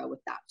a 0 with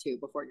that too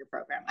before your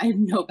program. I had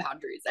no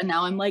boundaries. And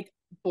now I'm like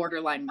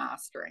borderline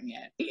mastering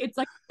it. It's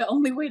like the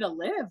only way to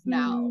live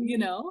now, you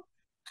know?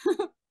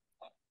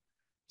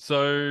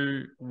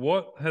 So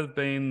what has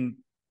been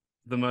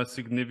the most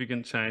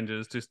significant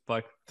changes, just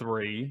like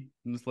 3,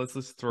 let's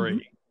list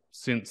 3,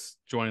 since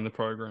joining the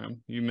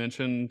program? You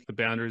mentioned the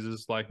boundaries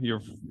is like you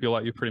feel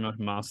like you pretty much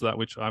master that,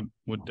 which I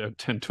would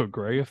tend to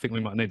agree. I think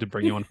we might need to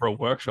bring you on for a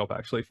workshop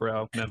actually for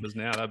our members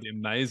now. That'd be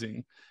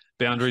amazing.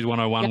 Boundaries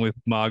 101 with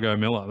Margot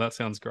Miller. That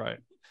sounds great.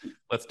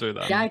 Let's do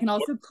that. Yeah, I can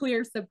also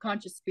clear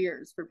subconscious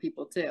fears for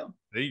people too.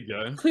 There you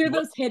go. Clear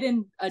those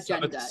hidden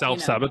agenda.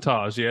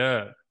 Self-sabotage,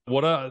 yeah.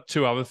 What are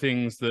 2 other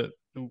things that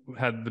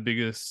had the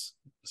biggest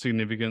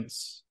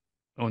significance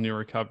on your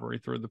recovery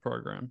through the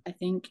program? I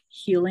think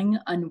healing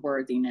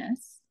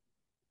unworthiness.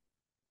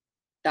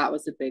 That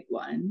was a big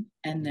one.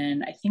 And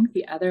then I think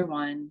the other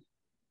one,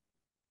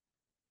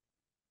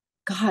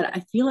 God,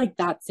 I feel like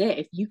that's it.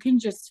 If you can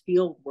just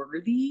feel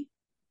worthy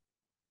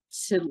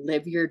to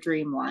live your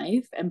dream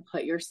life and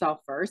put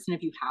yourself first, and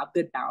if you have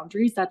good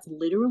boundaries, that's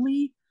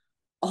literally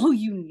all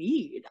you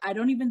need. I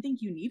don't even think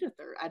you need a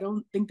third. I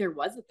don't think there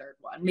was a third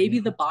one. Maybe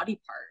the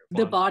body part,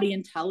 the body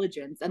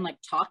intelligence, and like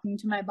talking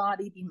to my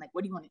body, being like,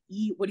 what do you want to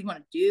eat? What do you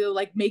want to do?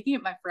 Like making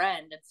it my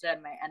friend instead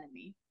of my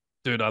enemy.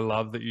 Dude, I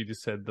love that you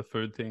just said the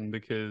food thing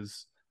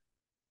because,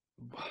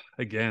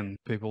 again,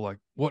 people like,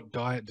 what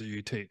diet do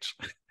you teach?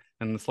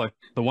 And it's like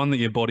the one that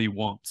your body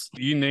wants.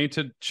 You need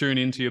to tune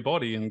into your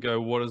body and go,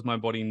 what does my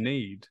body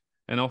need?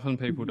 And often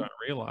people don't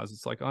realize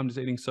it's like, I'm just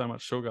eating so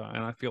much sugar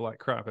and I feel like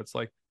crap. It's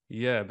like,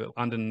 yeah, but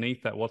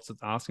underneath that, what's it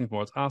asking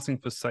for? It's asking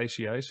for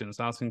satiation. It's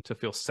asking to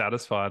feel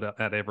satisfied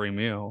at every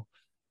meal.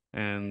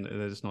 And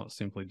they're just not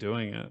simply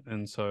doing it.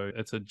 And so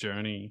it's a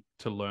journey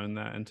to learn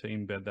that and to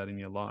embed that in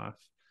your life.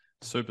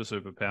 Super,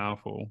 super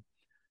powerful.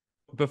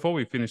 Before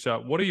we finish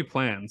up, what are your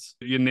plans?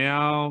 You're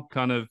now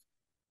kind of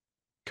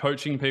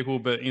coaching people,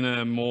 but in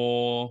a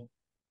more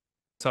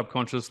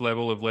subconscious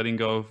level of letting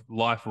go of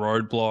life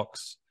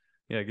roadblocks.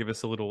 Yeah, give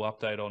us a little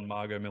update on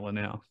Margot Miller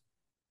now.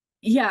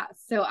 Yeah,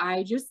 so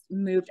I just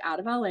moved out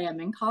of LA. I'm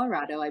in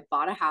Colorado. I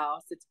bought a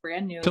house. It's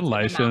brand new. It's in the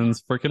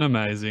mountains. Congratulations, freaking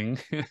amazing.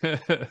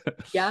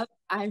 Yep,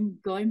 I'm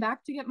going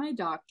back to get my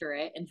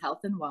doctorate in health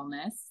and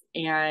wellness,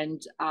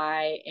 and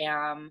I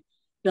am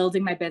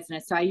building my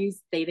business. So I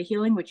use theta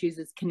healing, which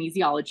uses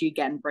kinesiology,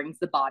 again, brings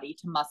the body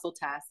to muscle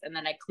test, and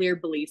then I clear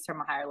beliefs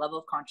from a higher level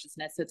of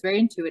consciousness. So it's very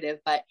intuitive,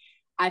 but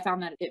I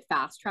found that it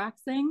fast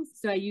tracks things.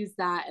 So I use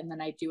that, and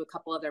then I do a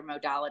couple other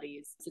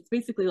modalities. So it's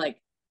basically like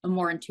a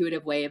more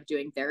intuitive way of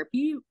doing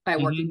therapy by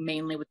working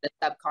mainly with the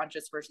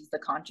subconscious versus the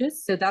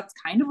conscious. So that's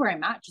kind of where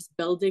I'm at, just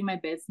building my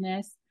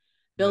business,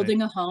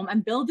 building a home.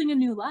 I'm building a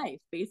new life,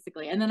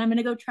 basically. And then I'm going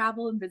to go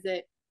travel and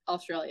visit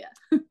Australia.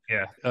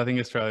 Yeah, I think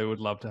Australia would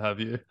love to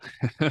have you.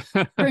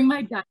 Bring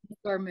my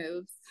dinosaur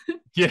moves.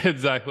 Yeah,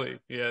 exactly.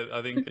 Yeah,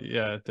 I think,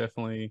 yeah,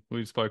 definitely.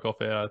 We spoke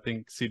off air. I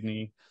think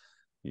Sydney,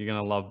 you're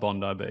going to love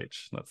Bondi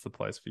Beach. That's the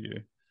place for you.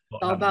 It's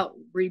all about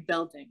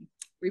rebuilding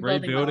my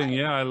life.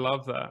 Yeah, I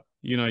love that.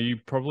 You know, you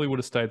probably would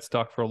have stayed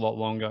stuck for a lot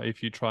longer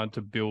if you tried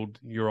to build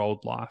your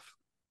old life.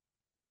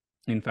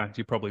 In fact,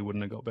 you probably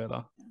wouldn't have got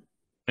better.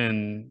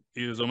 And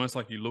it was almost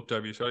like you looked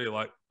over your shoulder, you're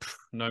like,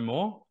 no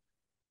more.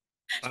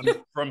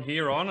 From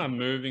here on, I'm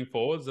moving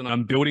forwards and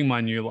I'm building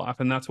my new life.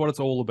 And that's what it's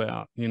all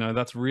about. You know,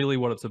 that's really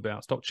what it's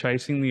about. Stop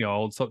chasing the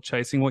old, stop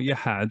chasing what you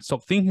had,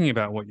 stop thinking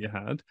about what you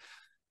had,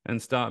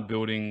 and start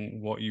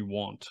building what you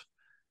want.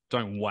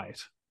 Don't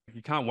wait.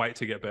 You can't wait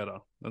to get better.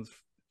 That's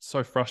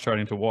so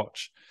frustrating to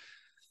watch.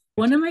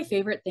 One of my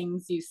favorite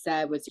things you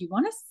said was you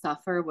want to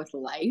suffer with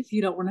life.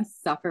 You don't want to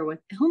suffer with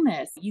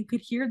illness. You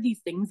could hear these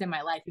things in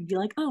my life and be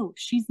like, oh,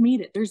 she's made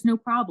it. There's no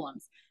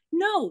problems.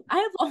 No, I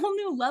have all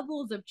new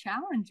levels of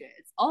challenges,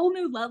 all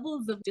new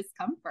levels of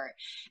discomfort.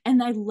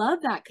 And I love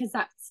that because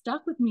that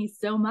stuck with me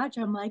so much.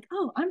 I'm like,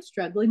 oh, I'm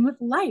struggling with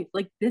life.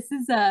 Like, this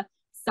is a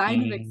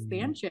sign of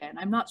expansion.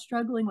 I'm not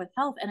struggling with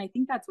health. And I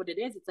think that's what it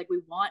is. It's like we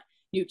want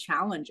new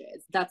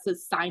challenges. That's a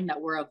sign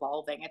that we're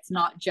evolving. It's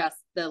not just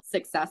the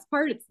success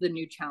part, it's the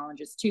new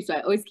challenges too. So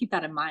I always keep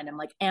that in mind. I'm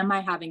like, am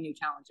I having new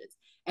challenges?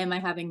 Am I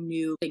having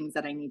new things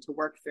that I need to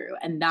work through?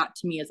 And that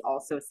to me is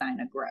also a sign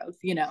of growth,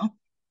 you know?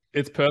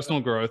 It's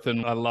personal growth.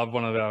 And I love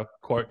one of our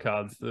quote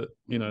cards that,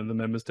 you know, the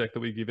members deck that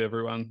we give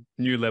everyone: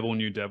 new level,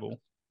 new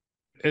devil.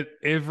 At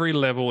every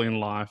level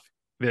in life,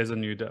 there's a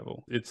new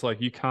devil. It's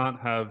like you can't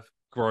have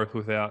growth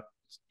without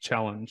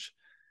challenge.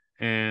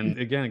 And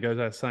again, it goes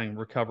out saying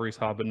recovery is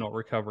hard, but not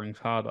recovering is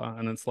harder.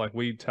 And it's like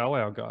we tell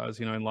our guys,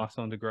 you know, in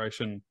lifestyle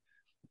integration,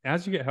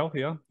 as you get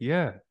healthier,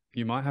 yeah,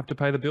 you might have to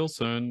pay the bill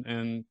soon,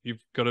 and you've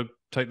got to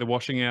take the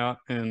washing out,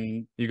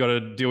 and you got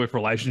to deal with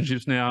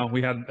relationships now.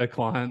 We had a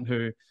client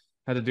who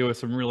had to deal with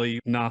some really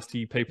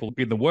nasty people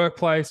in the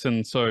workplace.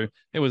 And so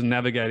it was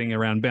navigating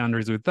around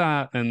boundaries with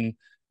that and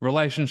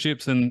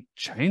relationships and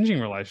changing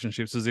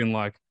relationships, as in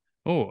like,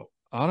 oh,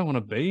 I don't want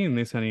to be in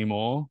this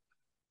anymore,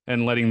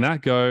 and letting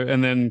that go,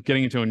 and then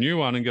getting into a new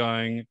one and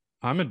going,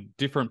 I'm a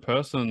different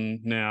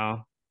person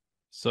now.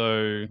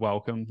 So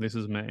welcome, this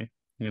is me,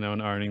 you know,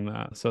 and owning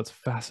that. So it's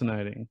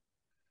fascinating.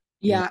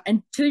 Yeah.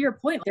 And to your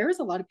point, there was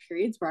a lot of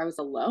periods where I was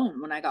alone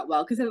when I got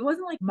well, because it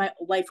wasn't like my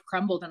life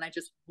crumbled and I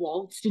just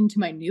waltzed into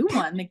my new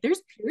one. Like,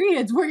 there's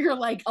periods where you're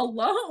like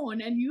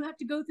alone and you have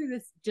to go through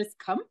this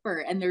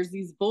discomfort, and there's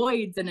these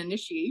voids and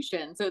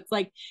initiation. So it's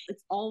like,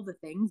 it's all the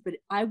things, but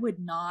I would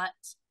not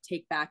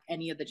take back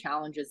any of the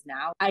challenges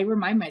now. I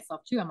remind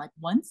myself too, I'm like,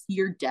 once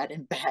you're dead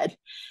in bed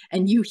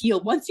and you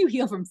heal, once you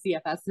heal from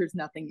CFS, there's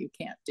nothing you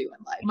can't do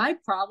in life. My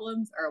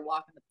problems are a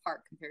walk in the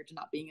park compared to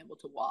not being able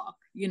to walk,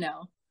 you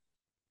know?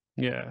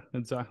 Yeah,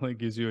 exactly. It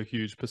gives you a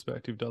huge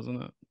perspective, doesn't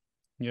it?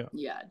 Yeah.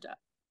 Yeah.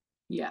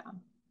 Yeah.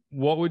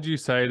 What would you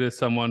say to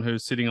someone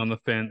who's sitting on the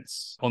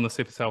fence on the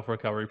CFS Health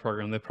Recovery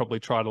Program? They've probably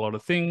tried a lot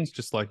of things,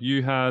 just like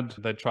you had.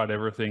 They tried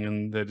everything,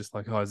 and they're just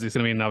like, oh, is this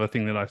going to be another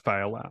thing that I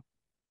fail at?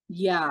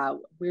 Yeah,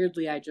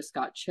 weirdly, I just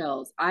got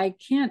chills. I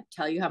can't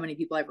tell you how many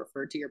people I've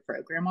referred to your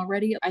program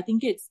already. I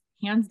think it's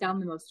hands down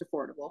the most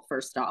affordable,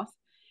 first off.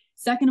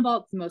 Second of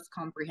all, it's the most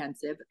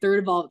comprehensive. Third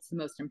of all, it's the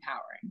most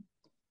empowering.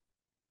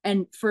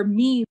 And for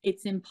me,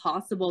 it's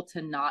impossible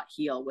to not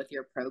heal with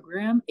your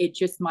program. It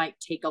just might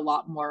take a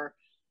lot more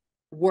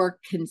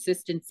work,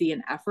 consistency,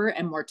 and effort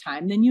and more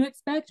time than you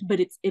expect, but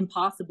it's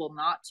impossible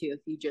not to if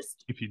you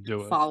just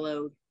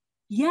follow.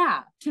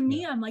 Yeah. To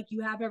me, I'm like,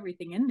 you have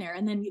everything in there.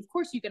 And then of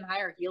course you can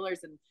hire healers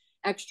and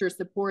extra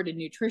support and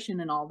nutrition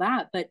and all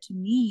that. But to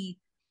me,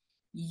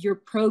 your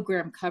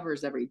program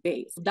covers every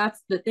base. That's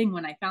the thing.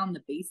 When I found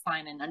the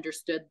baseline and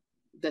understood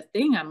the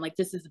thing, I'm like,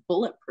 this is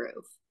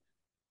bulletproof.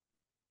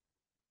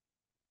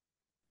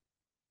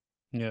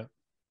 Yeah.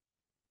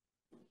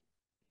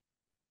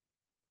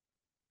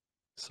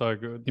 So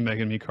good. You're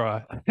making me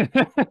cry.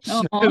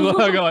 Oh.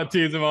 I got like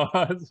tears in my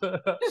eyes. No,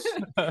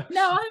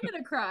 I'm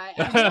gonna cry.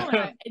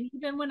 And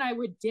even when I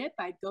would dip,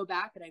 I'd go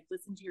back and I'd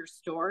listen to your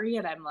story,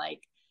 and I'm like,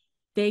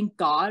 thank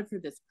God for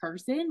this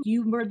person.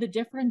 You were the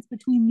difference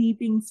between me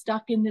being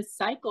stuck in this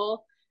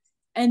cycle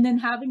and then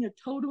having a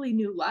totally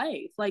new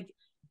life. Like,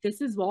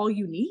 this is all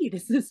you need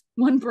is this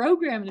one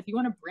program. And if you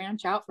want to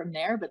branch out from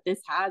there, but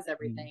this has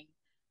everything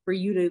for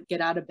you to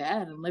get out of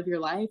bed and live your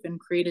life and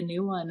create a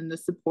new one, and the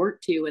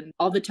support too, and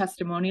all the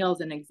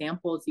testimonials and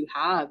examples you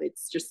have.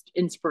 It's just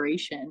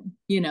inspiration,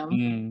 you know?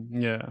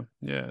 Yeah,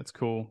 it's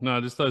cool.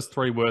 No, just those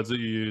 3 words that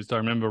you used. I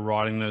remember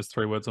writing those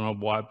 3 words on a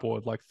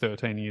whiteboard like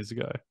 13 years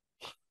ago.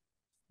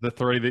 The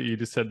 3 that you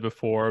just said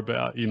before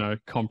about, you know,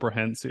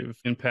 comprehensive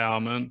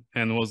empowerment,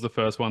 and was the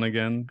first one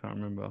again? Can't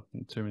remember.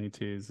 Too many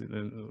tears.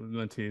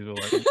 The tears were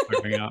like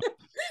moving up.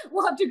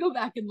 We'll have to go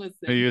back and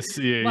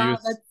listen. Wow,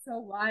 that's so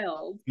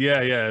wild. Yeah,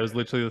 it was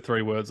literally the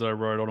 3 words that I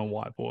wrote on a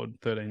whiteboard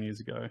 13 years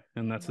ago,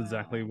 and that's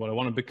exactly what I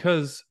wanted,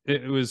 because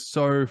it was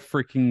so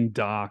freaking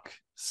dark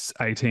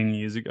 18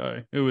 years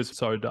ago. It was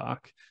so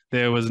dark.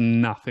 There was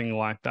nothing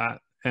like that.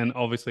 And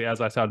obviously,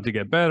 as I started to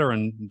get better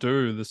and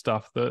do the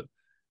stuff that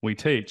we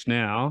teach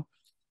now,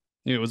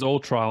 it was all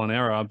trial and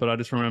error. But I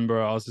just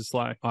remember I was just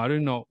like, I do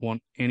not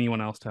want anyone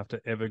else to have to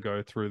ever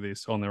go through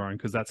this on their own,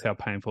 because that's how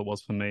painful it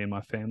was for me and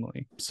my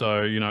family.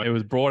 So, you know, it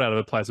was brought out of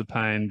a place of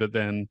pain, but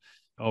then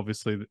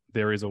obviously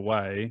there is a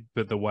way,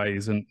 but the way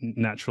isn't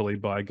naturally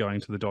by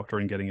going to the doctor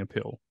and getting a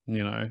pill,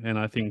 you know. And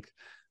I think,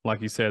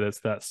 like you said,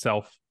 it's that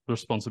self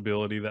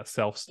responsibility, that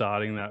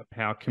self-starting, that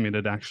how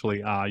committed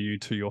actually are you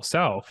to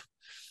yourself,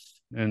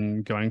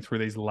 and going through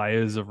these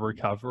layers of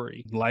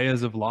recovery,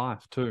 layers of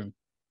life too.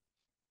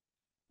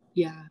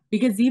 Yeah,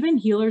 because even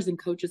healers and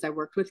coaches I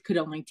worked with could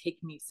only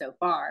take me so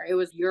far. It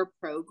was your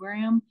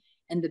program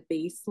and the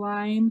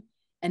baseline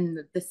and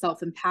the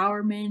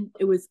self-empowerment.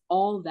 It was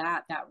all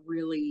that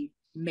really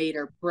made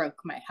or broke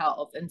my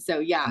health. And so,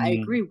 yeah, I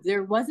agree.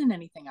 There wasn't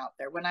anything out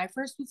there. When I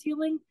first was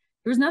healing,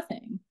 there was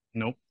nothing.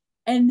 Nope.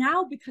 And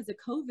now, because of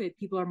COVID,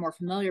 people are more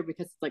familiar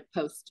because it's like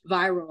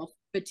post-viral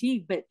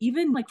fatigue. But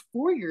even like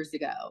 4 years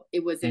ago,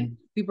 it wasn't.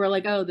 People are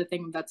like, "Oh, the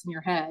thing that's in your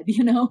head,"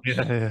 you know.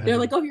 They're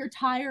like, "Oh, you're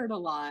tired a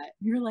lot."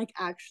 You're like,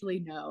 "Actually,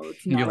 no,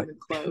 it's not even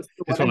close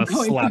to what I'm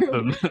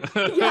going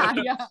through." Yeah.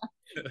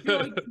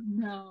 You're like,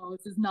 "No,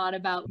 this is not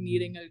about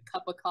needing a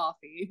cup of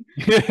coffee."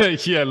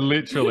 Yeah,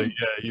 literally.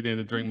 Yeah, you need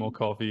to drink more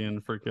coffee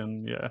and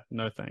freaking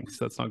no thanks.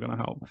 That's not going to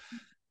help.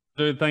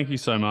 Dude, thank you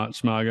so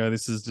much, Margot.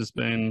 This has just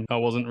been, I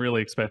wasn't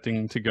really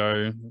expecting to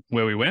go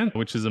where we went,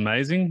 which is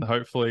amazing.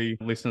 Hopefully,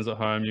 listeners at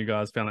home, you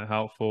guys found it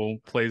helpful.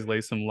 Please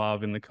leave some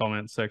love in the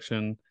comments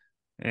section.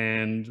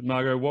 And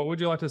Margot, what would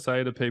you like to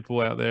say to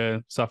people out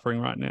there suffering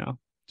right now?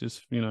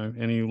 Just, you know,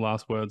 any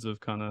last words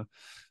of kind of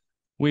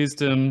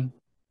wisdom?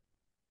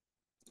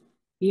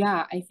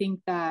 Yeah, I think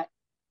that,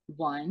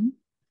 one,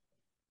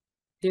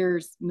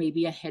 there's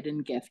maybe a hidden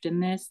gift in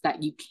this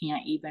that you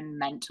can't even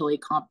mentally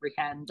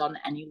comprehend on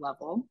any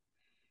level.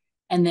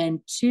 And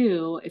then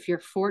 2, if you're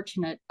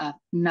fortunate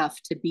enough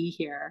to be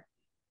here,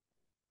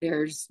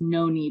 there's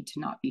no need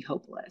to not be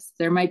hopeless.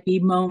 There might be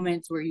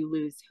moments where you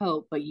lose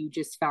hope, but you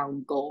just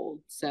found gold.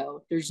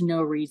 So there's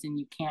no reason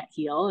you can't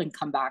heal and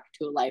come back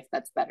to a life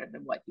that's better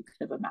than what you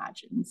could have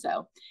imagined.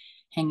 So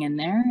hang in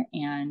there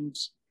and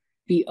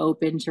be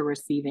open to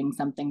receiving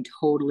something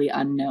totally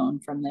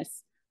unknown from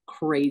this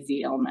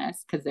crazy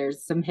illness, because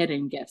there's some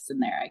hidden gifts in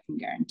there, I can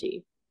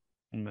guarantee.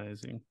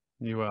 Amazing.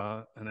 You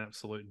are an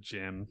absolute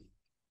gem.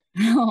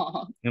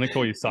 Oh, I'm going to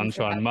call you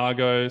Sunshine.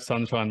 Margot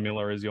Sunshine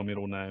Miller is your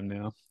middle name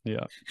now.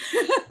 Yeah.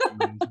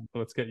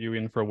 Let's get you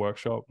in for a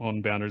workshop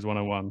on Boundaries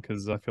 101,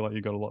 because I feel like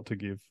you've got a lot to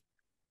give.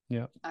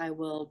 Yeah. I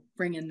will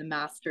bring in the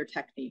master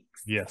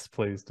techniques. Yes,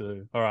 please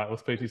do. All right. We'll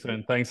speak to you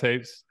soon. Thanks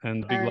heaps.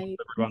 And big love to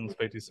everyone. We'll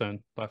speak to you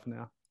soon. Bye for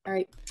now. All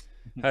right.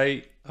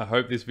 Hey, I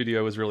hope this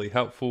video was really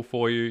helpful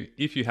for you.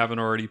 If you haven't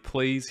already,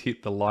 please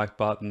hit the like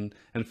button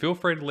and feel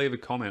free to leave a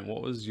comment.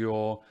 What was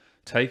your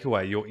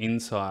takeaway, your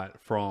insight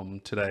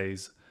from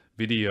today's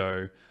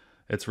video?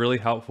 It's really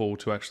helpful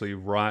to actually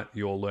write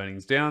your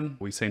learnings down.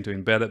 We seem to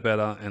embed it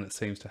better, and it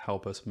seems to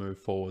help us move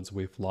forwards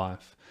with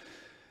life.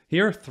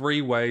 Here are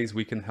 3 ways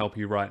we can help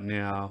you right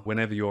now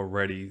whenever you're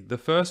ready. The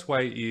first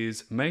way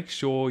is make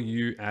sure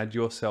you add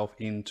yourself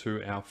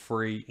into our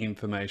free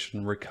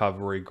information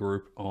recovery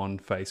group on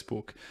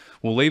Facebook.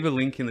 We'll leave a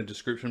link in the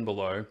description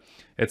below.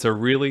 It's a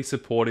really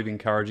supportive,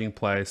 encouraging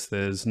place.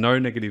 There's no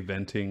negative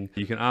venting.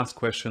 You can ask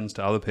questions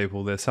to other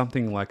people. There's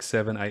something like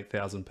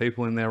 7,000-8,000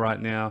 people in there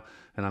right now.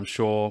 And I'm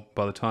sure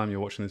by the time you're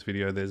watching this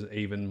video, there's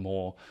even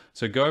more.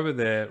 So go over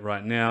there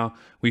right now.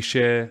 We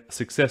share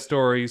success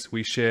stories.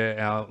 We share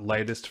our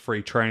latest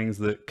free trainings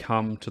that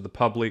come to the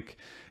public.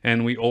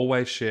 And we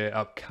always share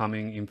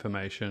upcoming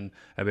information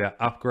about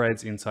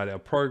upgrades inside our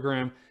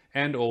program.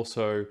 And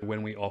also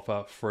when we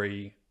offer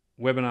free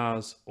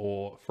webinars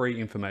or free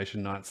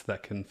information nights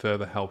that can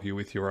further help you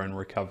with your own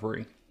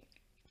recovery.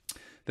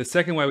 The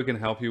second way we can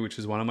help you, which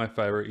is one of my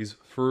favorite, is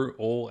through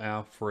all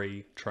our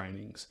free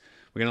trainings.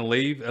 We're going to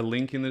leave a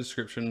link in the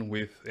description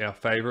with our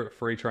favorite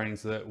free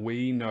trainings that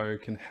we know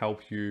can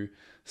help you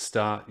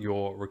start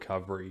your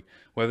recovery,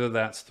 whether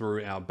that's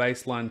through our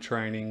baseline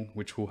training,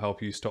 which will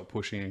help you stop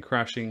pushing and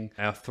crashing,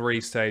 our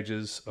 3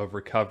 stages of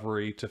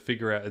recovery to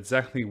figure out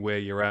exactly where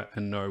you're at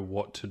and know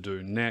what to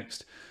do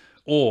next,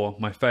 or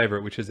my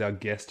favorite, which is our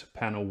guest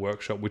panel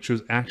workshop, which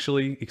was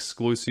actually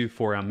exclusive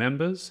for our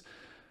members.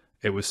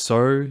 It was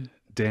so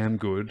damn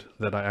good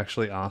that I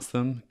actually asked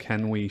them,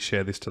 can we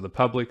share this to the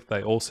public?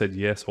 They all said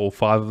yes, all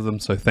 5 of them.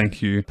 So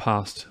thank you,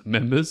 past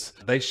members.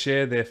 They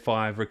share their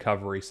 5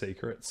 recovery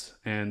secrets,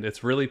 and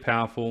it's really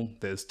powerful.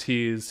 There's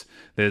tears,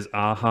 there's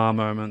aha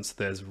moments,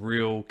 there's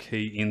real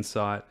key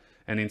insight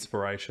and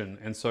inspiration.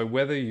 And so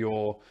whether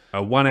you're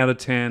a 1 out of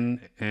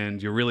 10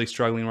 and you're really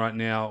struggling right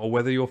now, or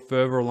whether you're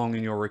further along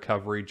in your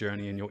recovery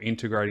journey and you're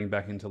integrating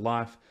back into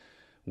life,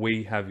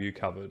 we have you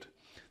covered.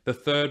 The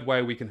third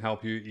way we can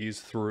help you is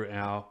through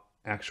our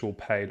actual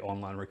paid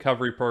online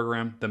recovery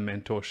program, the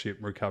Mentorship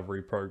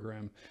Recovery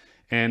Program.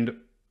 And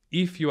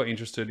if you are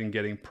interested in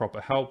getting proper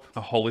help,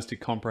 a holistic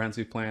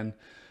comprehensive plan,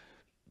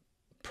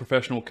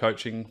 professional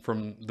coaching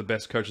from the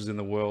best coaches in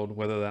the world,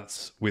 whether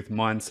that's with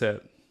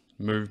mindset,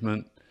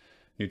 movement,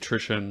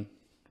 nutrition,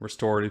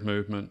 restorative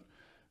movement,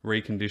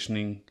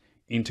 reconditioning,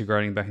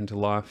 integrating back into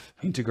life,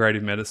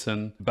 integrative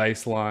medicine,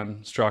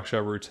 baseline,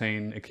 structure,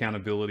 routine,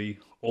 accountability,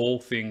 all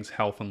things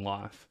health and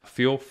life.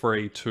 Feel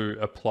free to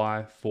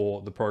apply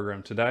for the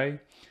program today.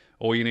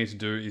 All you need to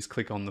do is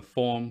click on the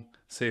form,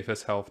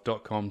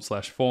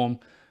 cfshealth.com/form,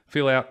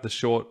 fill out the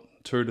short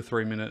 2 to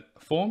 3 minute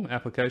form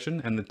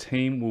application, and the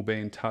team will be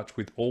in touch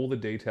with all the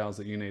details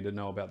that you need to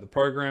know about the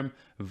program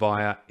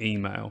via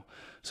email.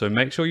 So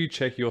make sure you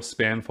check your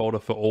spam folder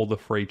for all the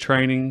free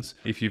trainings.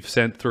 If you've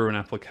sent through an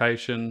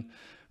application,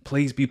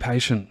 please be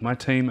patient. My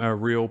team are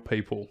real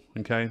people,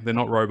 okay? They're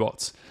not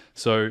robots.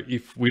 So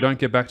if we don't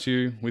get back to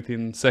you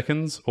within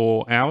seconds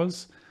or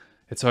hours,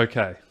 it's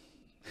okay.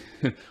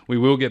 We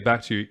will get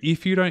back to you.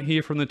 If you don't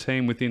hear from the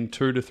team within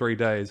 2 to 3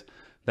 days,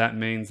 that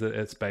means that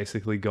it's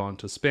basically gone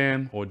to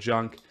spam or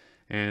junk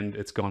and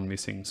it's gone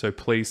missing. So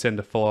please send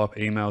a follow-up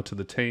email to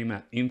the team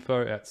at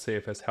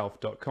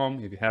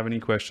info@cfshealth.com. If you have any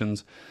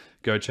questions,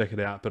 go check it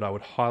out. But I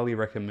would highly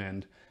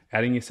recommend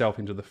adding yourself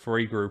into the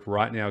free group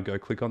right now. Go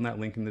click on that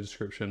link in the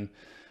description.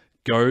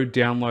 Go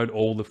download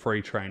all the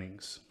free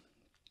trainings.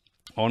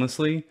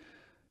 Honestly,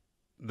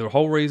 the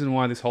whole reason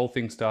why this whole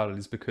thing started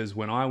is because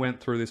when I went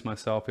through this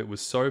myself, it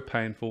was so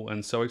painful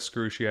and so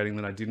excruciating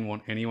that I didn't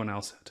want anyone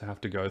else to have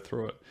to go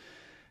through it.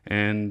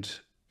 And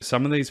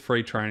some of these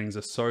free trainings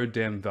are so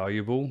damn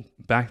valuable.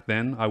 Back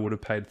then, I would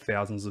have paid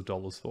thousands of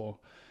dollars for.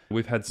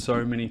 We've had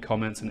so many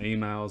comments and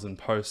emails and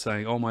posts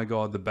saying, oh my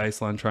God, the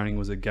baseline training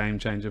was a game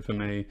changer for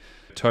me.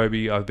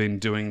 Toby, I've been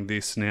doing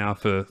this now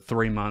for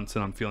 3 months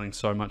and I'm feeling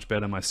so much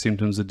better. My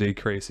symptoms are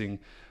decreasing.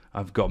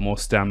 I've got more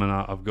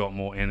stamina. I've got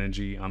more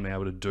energy. I'm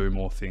able to do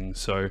more things.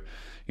 So,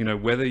 you know,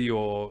 whether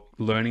you're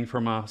learning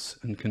from us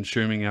and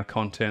consuming our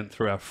content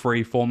through our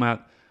free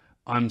format,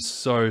 I'm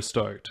so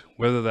stoked.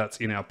 Whether that's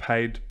in our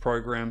paid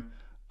program,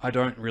 I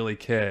don't really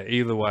care.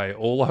 Either way,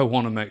 all I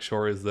want to make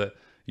sure is that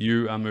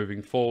you are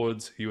moving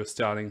forwards. You are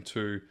starting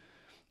to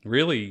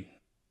really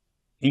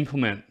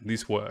implement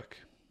this work.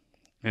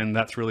 And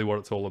that's really what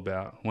it's all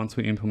about. Once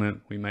we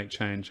implement, we make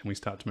change and we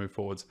start to move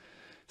forwards.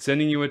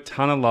 Sending you a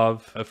ton of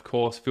love. Of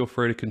course, feel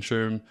free to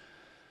consume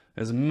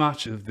as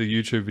much of the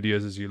YouTube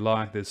videos as you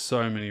like. There's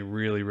so many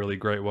really, really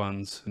great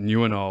ones,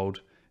 new and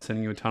old.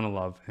 Sending you a ton of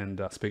love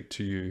and speak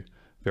to you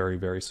very,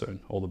 very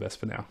soon. All the best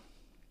for now.